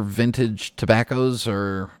for vintage tobaccos,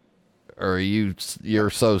 or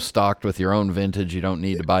you're so stocked with your own vintage you don't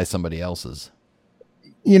need to buy somebody else's?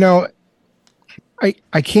 I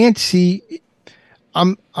can't see.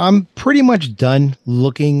 I'm pretty much done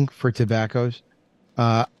looking for tobaccos.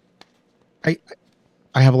 I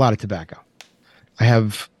have a lot of tobacco. I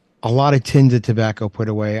have a lot of tins of tobacco put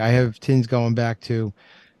away. I have tins going back to,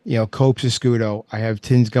 Copes Escudo. I have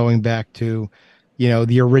tins going back to,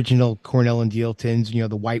 the original Cornell and Deal tins, the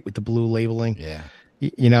white with the blue labeling. Yeah.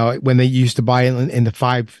 When they used to buy it in the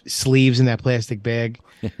 5 sleeves in that plastic bag.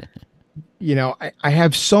 I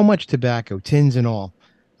have so much tobacco, tins and all.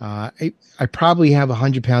 I probably have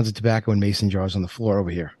 100 pounds of tobacco in mason jars on the floor over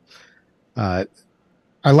here. I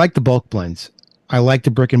like the bulk blends. I like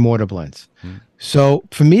the brick and mortar blends. So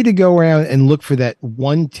for me to go around and look for that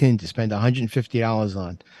one tin to spend $150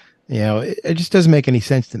 on, it just doesn't make any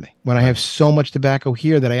sense to me when I have so much tobacco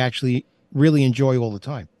here that I actually really enjoy all the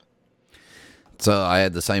time. So I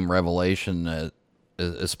had the same revelation,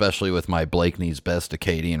 especially with my Blakeney's Best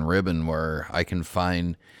Acadian Ribbon, where I can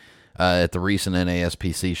find at the recent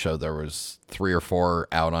NASPC show, there was 3 or 4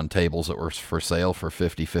 out on tables that were for sale for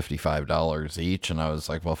 $50, $55 each. And I was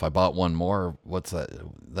like, well, if I bought one more, what's that?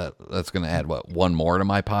 That's going to add one more to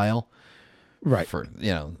my pile? Right.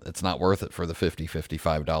 It's not worth it for the $50,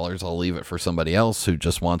 $55. I'll leave it for somebody else who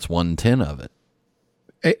just wants one tin of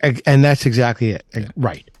it. And that's exactly it. Yeah.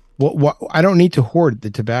 Right. What I don't need to hoard the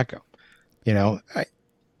tobacco. I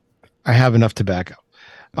have enough tobacco.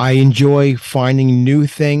 I enjoy finding new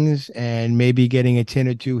things and maybe getting a tin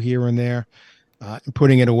or 2 here and there, and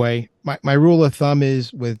putting it away. My rule of thumb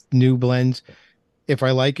is with new blends, if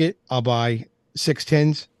I like it, I'll buy 6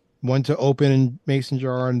 tins, 1 to open in mason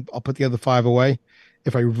jar, and I'll put the other 5 away.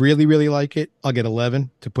 If I really, really like it, I'll get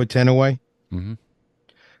 11 to put 10 away. Mm-hmm.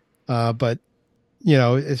 But,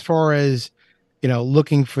 as far as,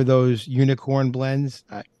 looking for those unicorn blends,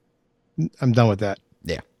 I'm done with that.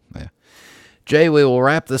 Yeah. Jay, we will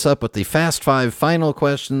wrap this up with the Fast 5 final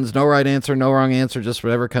questions. No right answer, no wrong answer, just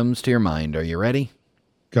whatever comes to your mind. Are you ready?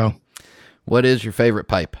 Go. What is your favorite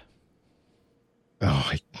pipe?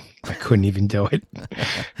 Oh, I couldn't even do it.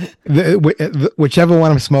 Whichever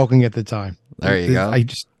one I'm smoking at the time. There you go. I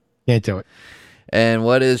just can't do it. And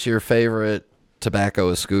what is your favorite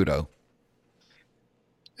tobacco escudo?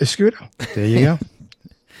 Escudo. There you go.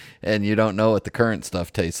 And you don't know what the current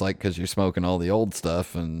stuff tastes like because you're smoking all the old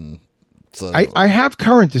stuff. And so I have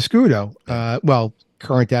current escudo.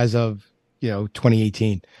 Current as of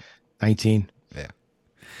 2018, 19. Yeah.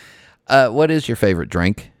 What is your favorite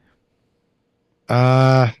drink?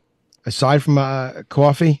 Aside from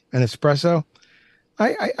coffee and espresso,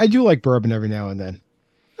 I do like bourbon every now and then.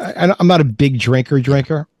 I'm not a big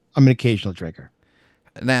drinker. I'm an occasional drinker.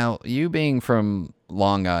 Now, you being from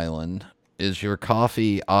Long Island, is your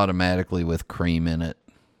coffee automatically with cream in it?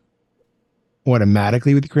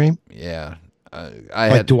 Automatically with cream? Yeah.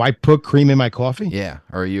 Do I put cream in my coffee? Yeah.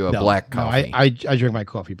 Or are you a black coffee? No, I drink my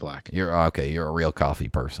coffee black. You're a real coffee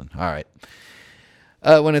person. All right.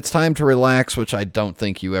 When it's time to relax, which I don't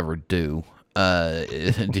think you ever do,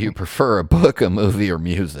 do you prefer a book, a movie, or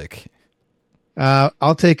music?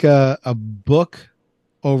 I'll take a book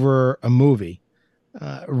over a movie.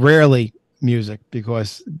 Rarely music,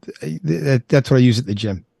 because that's what I use at the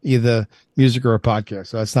gym, either music or a podcast.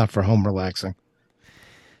 So that's not for home relaxing.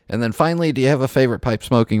 And then finally, do you have a favorite pipe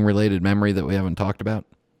smoking related memory that we haven't talked about?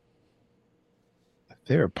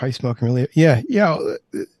 Favorite pipe smoking related? Yeah.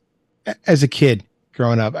 As a kid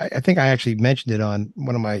growing up, I think I actually mentioned it on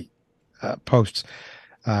one of my posts.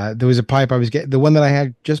 There was a pipe I was getting, the one that I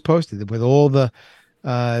had just posted with all the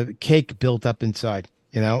cake built up inside.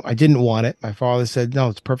 I didn't want it. My father said, no,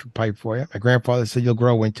 it's a perfect pipe for you. My grandfather said, you'll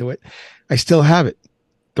grow into it. I still have it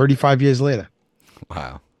 35 years later.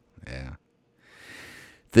 Wow. Yeah.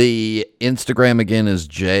 The Instagram again is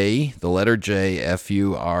J, the letter J,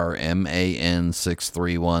 FURMAN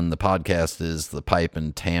 631. The podcast is the Pipe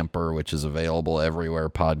and Tamper, which is available everywhere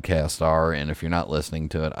podcasts are. And if you're not listening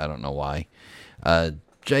to it, I don't know why.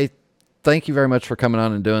 Jay, thank you very much for coming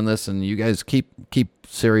on and doing this. And you guys keep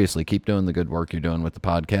doing the good work you're doing with the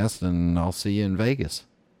podcast. And I'll see you in Vegas.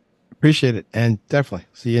 Appreciate it. And definitely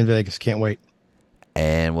see you in Vegas. Can't wait.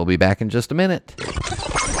 And we'll be back in just a minute.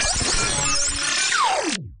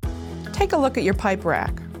 Take a look at your pipe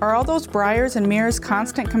rack. Are all those briars and mirrors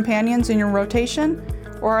constant companions in your rotation?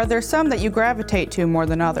 Or are there some that you gravitate to more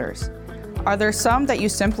than others? Are there some that you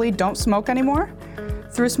simply don't smoke anymore?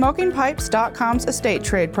 Through SmokingPipes.com's estate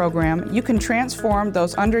trade program, you can transform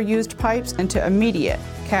those underused pipes into immediate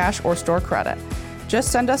cash or store credit.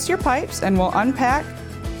 Just send us your pipes and we'll unpack,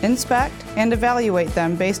 inspect, and evaluate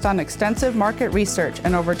them based on extensive market research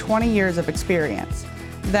and over 20 years of experience.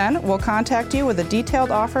 Then we'll contact you with a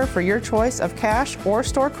detailed offer for your choice of cash or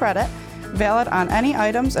store credit, valid on any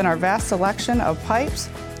items in our vast selection of pipes,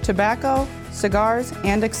 tobacco, cigars,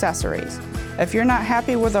 and accessories. If you're not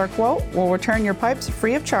happy with our quote, we'll return your pipes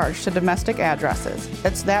free of charge to domestic addresses.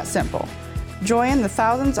 It's that simple. Join the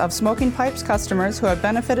thousands of Smoking Pipes customers who have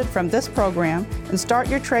benefited from this program and start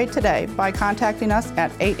your trade today by contacting us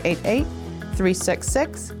at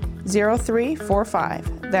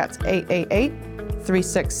 888-366-0345. That's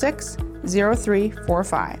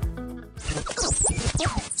 888-366-0345.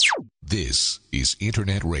 This is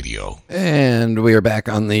Internet Radio. And we are back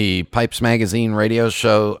on the Pipes Magazine radio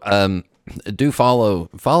show. Do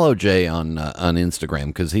follow Jay on Instagram,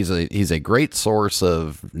 because he's a great source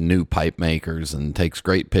of new pipe makers and takes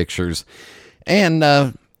great pictures.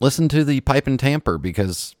 And listen to the Pipe and Tamper,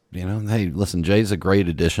 because hey, listen, Jay's a great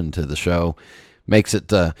addition to the show. Makes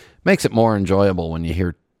it more enjoyable when you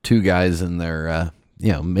hear two guys in their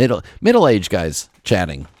middle-aged guys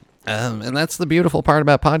chatting. And that's the beautiful part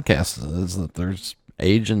about podcasts, is that there's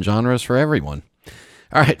age and genres for everyone.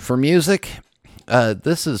 All right, for music,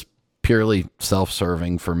 this is purely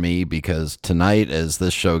self-serving for me, because tonight, as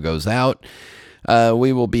this show goes out,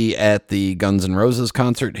 we will be at the Guns N' Roses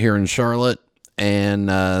concert here in Charlotte, and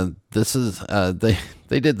this is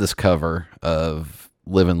they did this cover of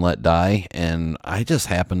Live and Let Die, and I just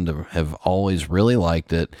happen to have always really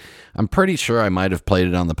liked it. I'm pretty sure I might have played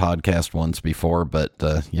it on the podcast once before, but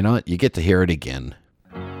you know what? You get to hear it again.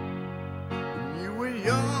 You were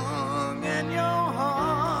young and your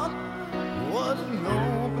heart was an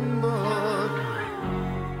open book.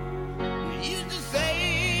 You used to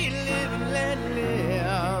say, live and let live. You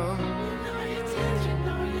know you did, you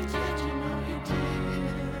know you did, you know you did.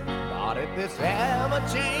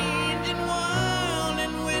 ever-changing world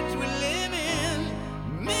in which we live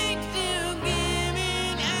in makes you give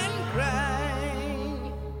in and cry.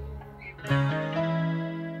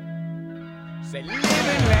 Say, live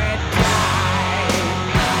and let die.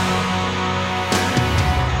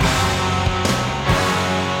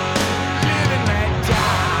 Live and let die.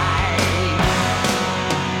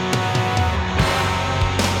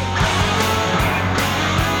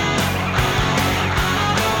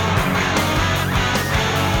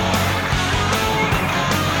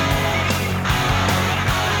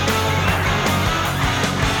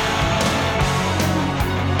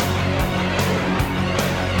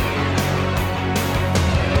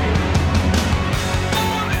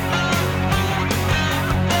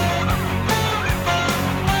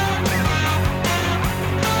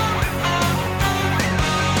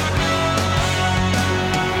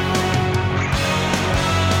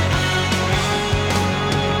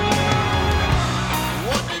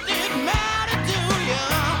 What does it matter to you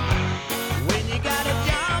when you got a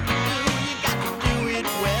job to do? You got to do it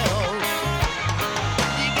well.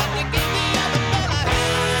 You got to give the other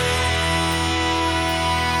fella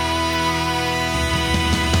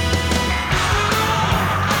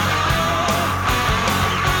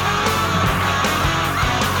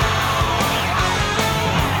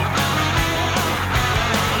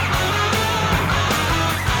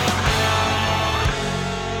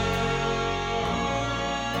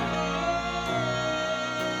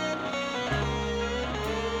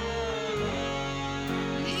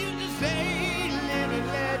you just say, live and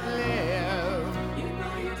let live. You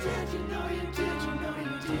know you did, you know you did, you know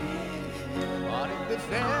you did. What if this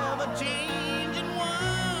ever-changing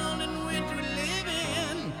world in which we live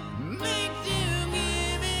in makes you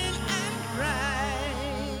give in and cry?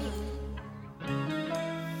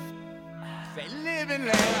 Say, live and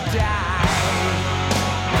let die.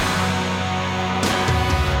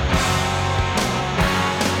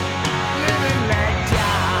 Live and let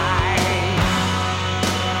die.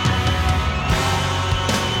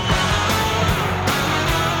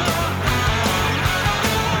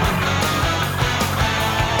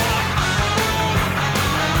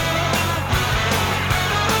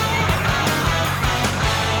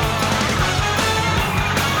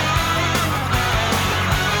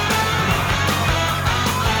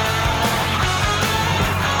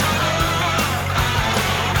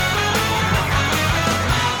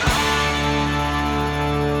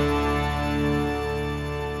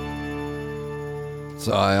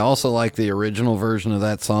 So I also like the original version of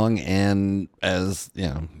that song, and as you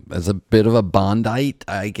know, as a bit of a Bondite,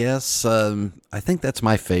 I guess, I think that's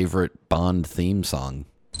my favorite Bond theme song.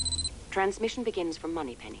 Transmission begins from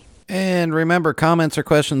Moneypenny. And remember, comments or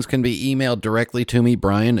questions can be emailed directly to me,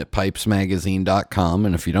 Brian, at pipesmagazine.com.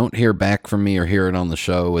 And if you don't hear back from me or hear it on the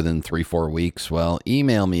show within 3-4 weeks, well,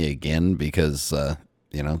 email me again because,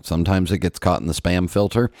 sometimes it gets caught in the spam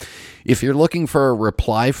filter. If you're looking for a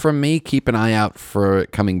reply from me, keep an eye out for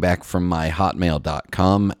it coming back from my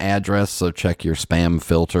hotmail.com address. So check your spam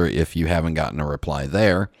filter if you haven't gotten a reply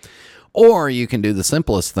there. Or you can do the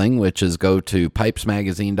simplest thing, which is go to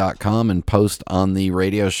pipesmagazine.com and post on the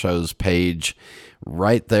radio shows page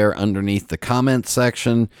right there underneath the comments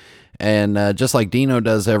section. And just like Dino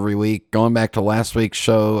does every week, going back to last week's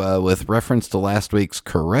show with reference to last week's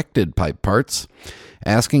corrected pipe parts,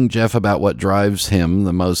 asking Jeff about what drives him,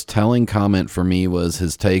 the most telling comment for me was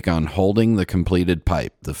his take on holding the completed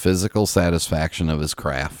pipe, the physical satisfaction of his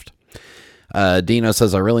craft. Dino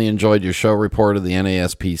says, I really enjoyed your show report of the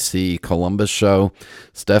NASPC Columbus show.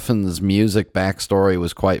 Stefan's music backstory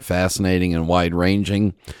was quite fascinating and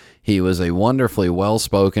wide-ranging. He was a wonderfully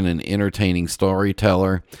well-spoken and entertaining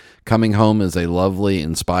storyteller. Coming Home is a lovely,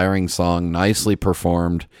 inspiring song, nicely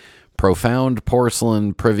performed. Profound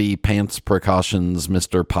porcelain privy pants precautions,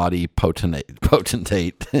 Mr. Potty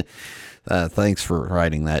Potentate. Thanks for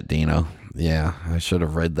writing that, Dino. Yeah, I should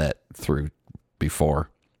have read that through before.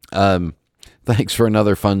 Thanks for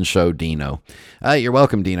another fun show, Dino. You're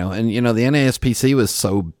welcome, Dino. And, the NASPC was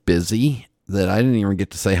so busy that I didn't even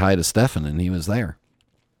get to say hi to Stefan, and he was there.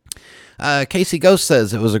 Casey Ghost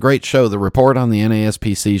says, it was a great show. The report on the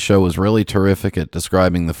NASPC show was really terrific at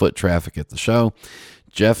describing the foot traffic at the show.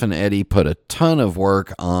 Jeff and Eddie put a ton of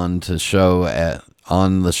work on the show,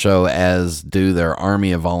 as do their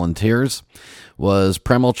army of volunteers. Was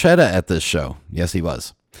Premolchetta at this show? Yes, he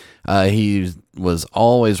was. He was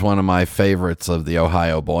always one of my favorites of the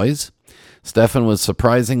Ohio boys. Stefan was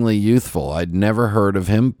surprisingly youthful. I'd never heard of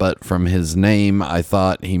him, but from his name, I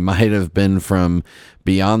thought he might have been from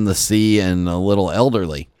beyond the sea and a little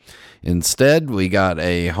elderly. Instead, we got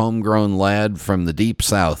a homegrown lad from the deep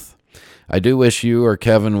south. I do wish you or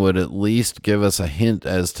Kevin would at least give us a hint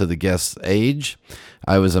as to the guest's age.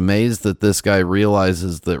 I was amazed that this guy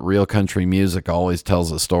realizes that real country music always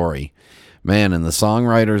tells a story. Man, and the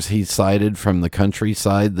songwriters he cited from the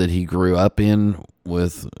countryside that he grew up with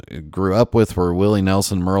were Willie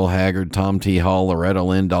Nelson, Merle Haggard, Tom T. Hall, Loretta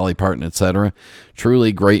Lynn, Dolly Parton, etc.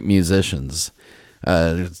 Truly great musicians,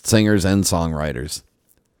 singers and songwriters.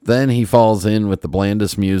 Then he falls in with the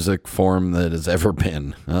blandest music form that has ever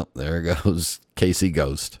been. Oh, there goes Casey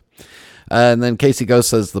Ghost. And then Casey Ghost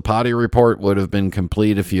says, the potty report would have been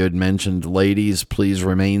complete if you had mentioned, ladies, please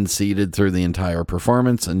remain seated through the entire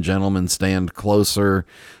performance, and gentlemen, stand closer.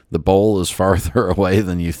 The bowl is farther away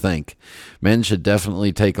than you think. Men should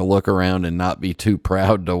definitely take a look around and not be too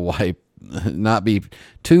proud to wipe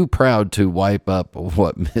up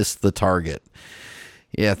what missed the target.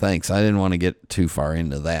 Yeah, thanks. I didn't want to get too far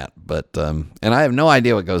into that, but and I have no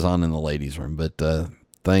idea what goes on in the ladies' room, but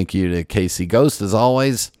thank you to Casey Ghost as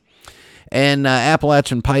always. And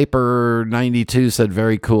Appalachian Piper 92 said,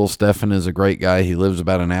 very cool. Stefan is a great guy. He lives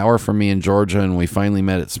about an hour from me in Georgia, and we finally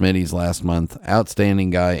met at Smitty's last month. Outstanding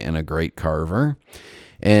guy and a great carver.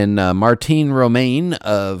 And Martine Romain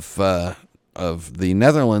of the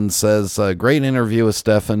Netherlands says, great interview with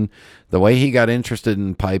Stefan. The way he got interested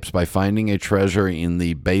in pipes by finding a treasure in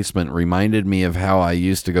the basement reminded me of how I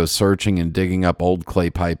used to go searching and digging up old clay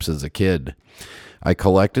pipes as a kid. I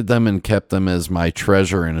collected them and kept them as my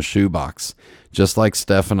treasure in a shoebox. Just like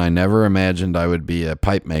Stefan, I never imagined I would be a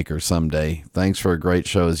pipe maker someday. Thanks for a great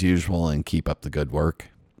show as usual, and keep up the good work.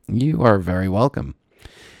 You are very welcome.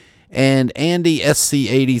 And Andy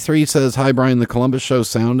SC83 says, hi, Brian. The Columbus show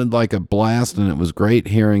sounded like a blast, and it was great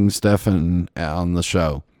hearing Stefan on the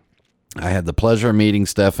show. I had the pleasure of meeting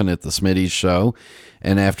Stefan at the Smitty's show,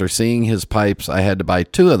 and after seeing his pipes, I had to buy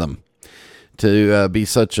 2 of them. To be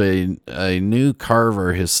such a new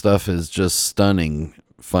carver, his stuff is just stunning.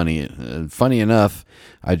 Funny enough,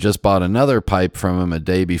 I just bought another pipe from him a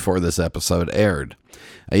day before this episode aired.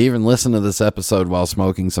 I even listened to this episode while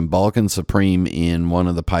smoking some Balkan Supreme in one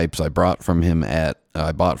of the pipes I bought from him at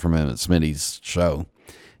Smitty's show.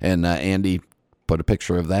 And Andy put a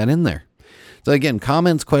picture of that in there. So again,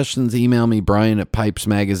 comments, questions, email me,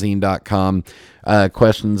 brian@pipesmagazine.com.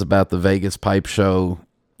 Questions about the Vegas Pipe Show,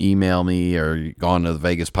 email me, or go on to the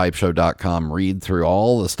vegaspipeshow.com, read through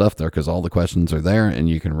all the stuff there, because all the questions are there, and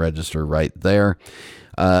you can register right there.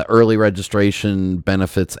 Early registration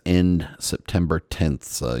benefits end September 10th,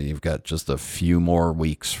 so you've got just a few more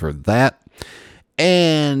weeks for that.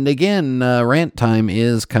 And again, rant time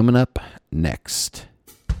is coming up next.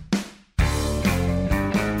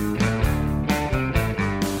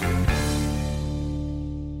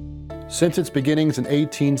 Since its beginnings in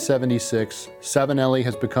 1876, Savinelli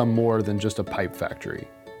has become more than just a pipe factory.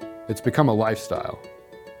 It's become a lifestyle.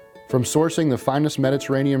 From sourcing the finest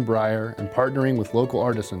Mediterranean briar and partnering with local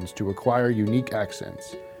artisans to acquire unique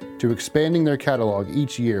accents, to expanding their catalog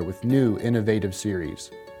each year with new, innovative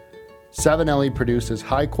series, Savinelli produces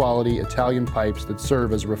high-quality Italian pipes that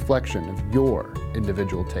serve as a reflection of your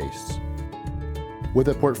individual tastes. With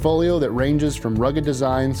a portfolio that ranges from rugged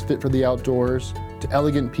designs fit for the outdoors to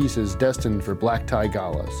elegant pieces destined for black tie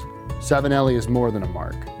galas, Savinelli is more than a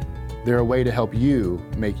mark. They're a way to help you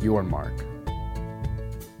make your mark.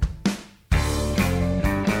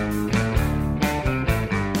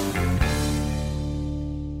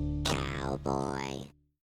 Cowboy.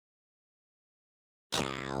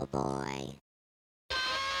 Cowboy.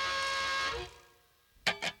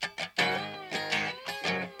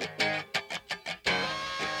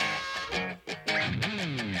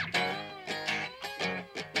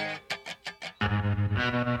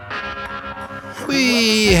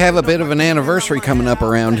 We have a bit of an anniversary coming up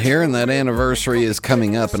around here, and that anniversary is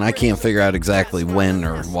coming up, and I can't figure out exactly when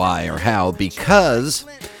or why or how, because,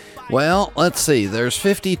 well, let's see, there's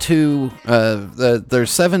 52,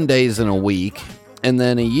 there's 7 days in a week, and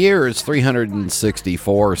then a year is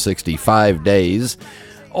 364 or 65 days,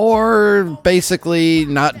 or basically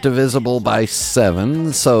not divisible by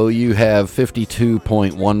 7, so you have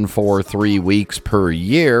 52.143 weeks per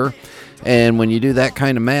year. And when you do that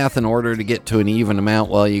kind of math, in order to get to an even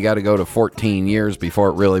amount, well, you got to go to 14 years before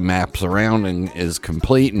it really maps around and is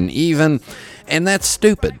complete and even. And that's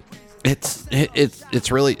stupid.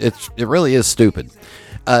 It really is stupid.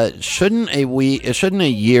 Shouldn't a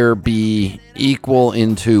year be equal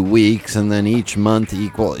into weeks and then each month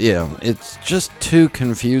equal? It's just too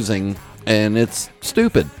confusing and it's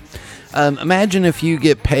stupid. Imagine if you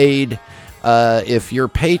get paid. If your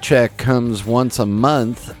paycheck comes once a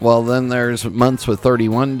month, well, then there's months with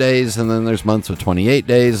 31 days, and then there's months with 28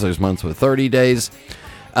 days, there's months with 30 days.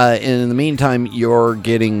 In the meantime, you're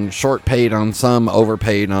getting short paid on some,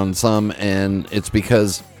 overpaid on some, and it's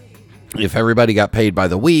because if everybody got paid by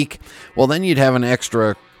the week, well, then you'd have an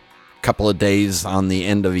extra couple of days on the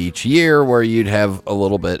end of each year where you'd have a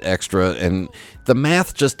little bit extra, and the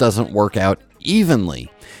math just doesn't work out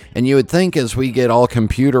evenly. And you would think as we get all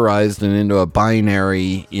computerized and into a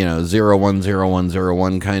binary,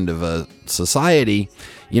 010101 kind of a society,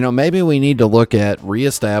 maybe we need to look at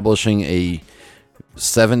reestablishing a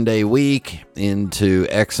 7-day week into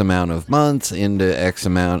X amount of months, into X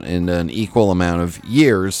amount, into an equal amount of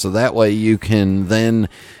years. So that way you can then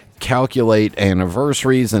calculate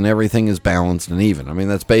anniversaries and everything is balanced and even. I mean,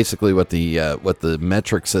 that's basically what the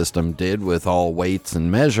metric system did with all weights and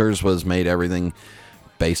measures, was made everything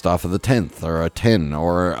based off of the 10th or a 10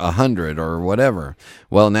 or 100 or whatever.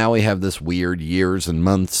 Well, now we have this weird years and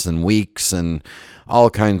months and weeks and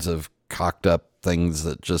all kinds of cocked up things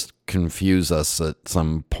that just confuse us at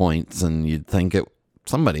some points, and you'd think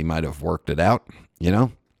somebody might have worked it out, I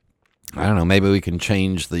don't know, maybe we can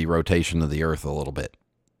change the rotation of the earth a little bit.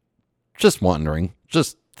 Just wondering,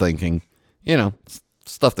 just thinking,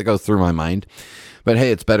 stuff that goes through my mind. But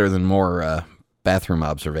hey, it's better than more bathroom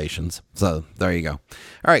observations. So there you go. All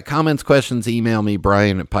right, comments, questions, email me,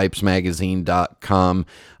 Brian at pipesmagazine.com.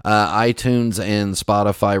 iTunes and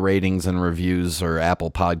Spotify ratings and reviews, or Apple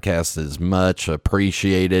Podcasts, is much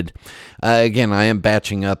appreciated. Again, I am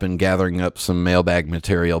batching up and gathering up some mailbag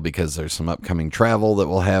material because there's some upcoming travel that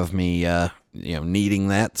will have me needing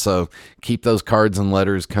that. So keep those cards and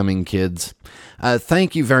letters coming, kids.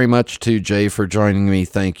 Thank you very much to Jay for joining me.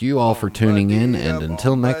 Thank you all for tuning in, and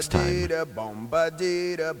until next time. Happy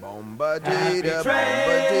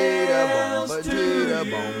trails to you,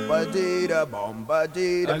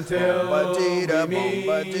 until we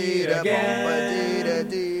meet again.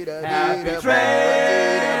 Happy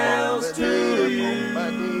trails to you,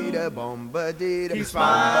 keep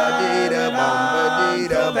smiling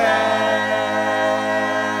until then.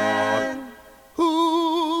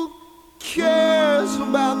 Who cares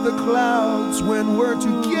about the clouds when we're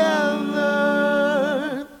together?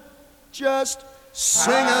 Just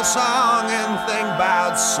sing a song and think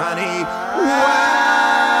about sunny weather.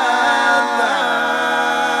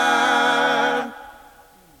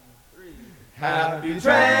 Happy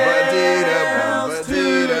trails to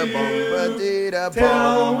you,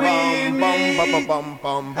 till we meet again.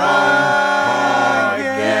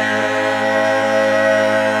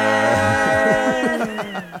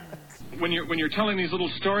 When you're telling these little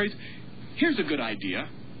stories, here's a good idea.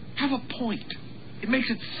 Have a point. It makes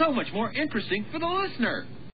it so much more interesting for the listener.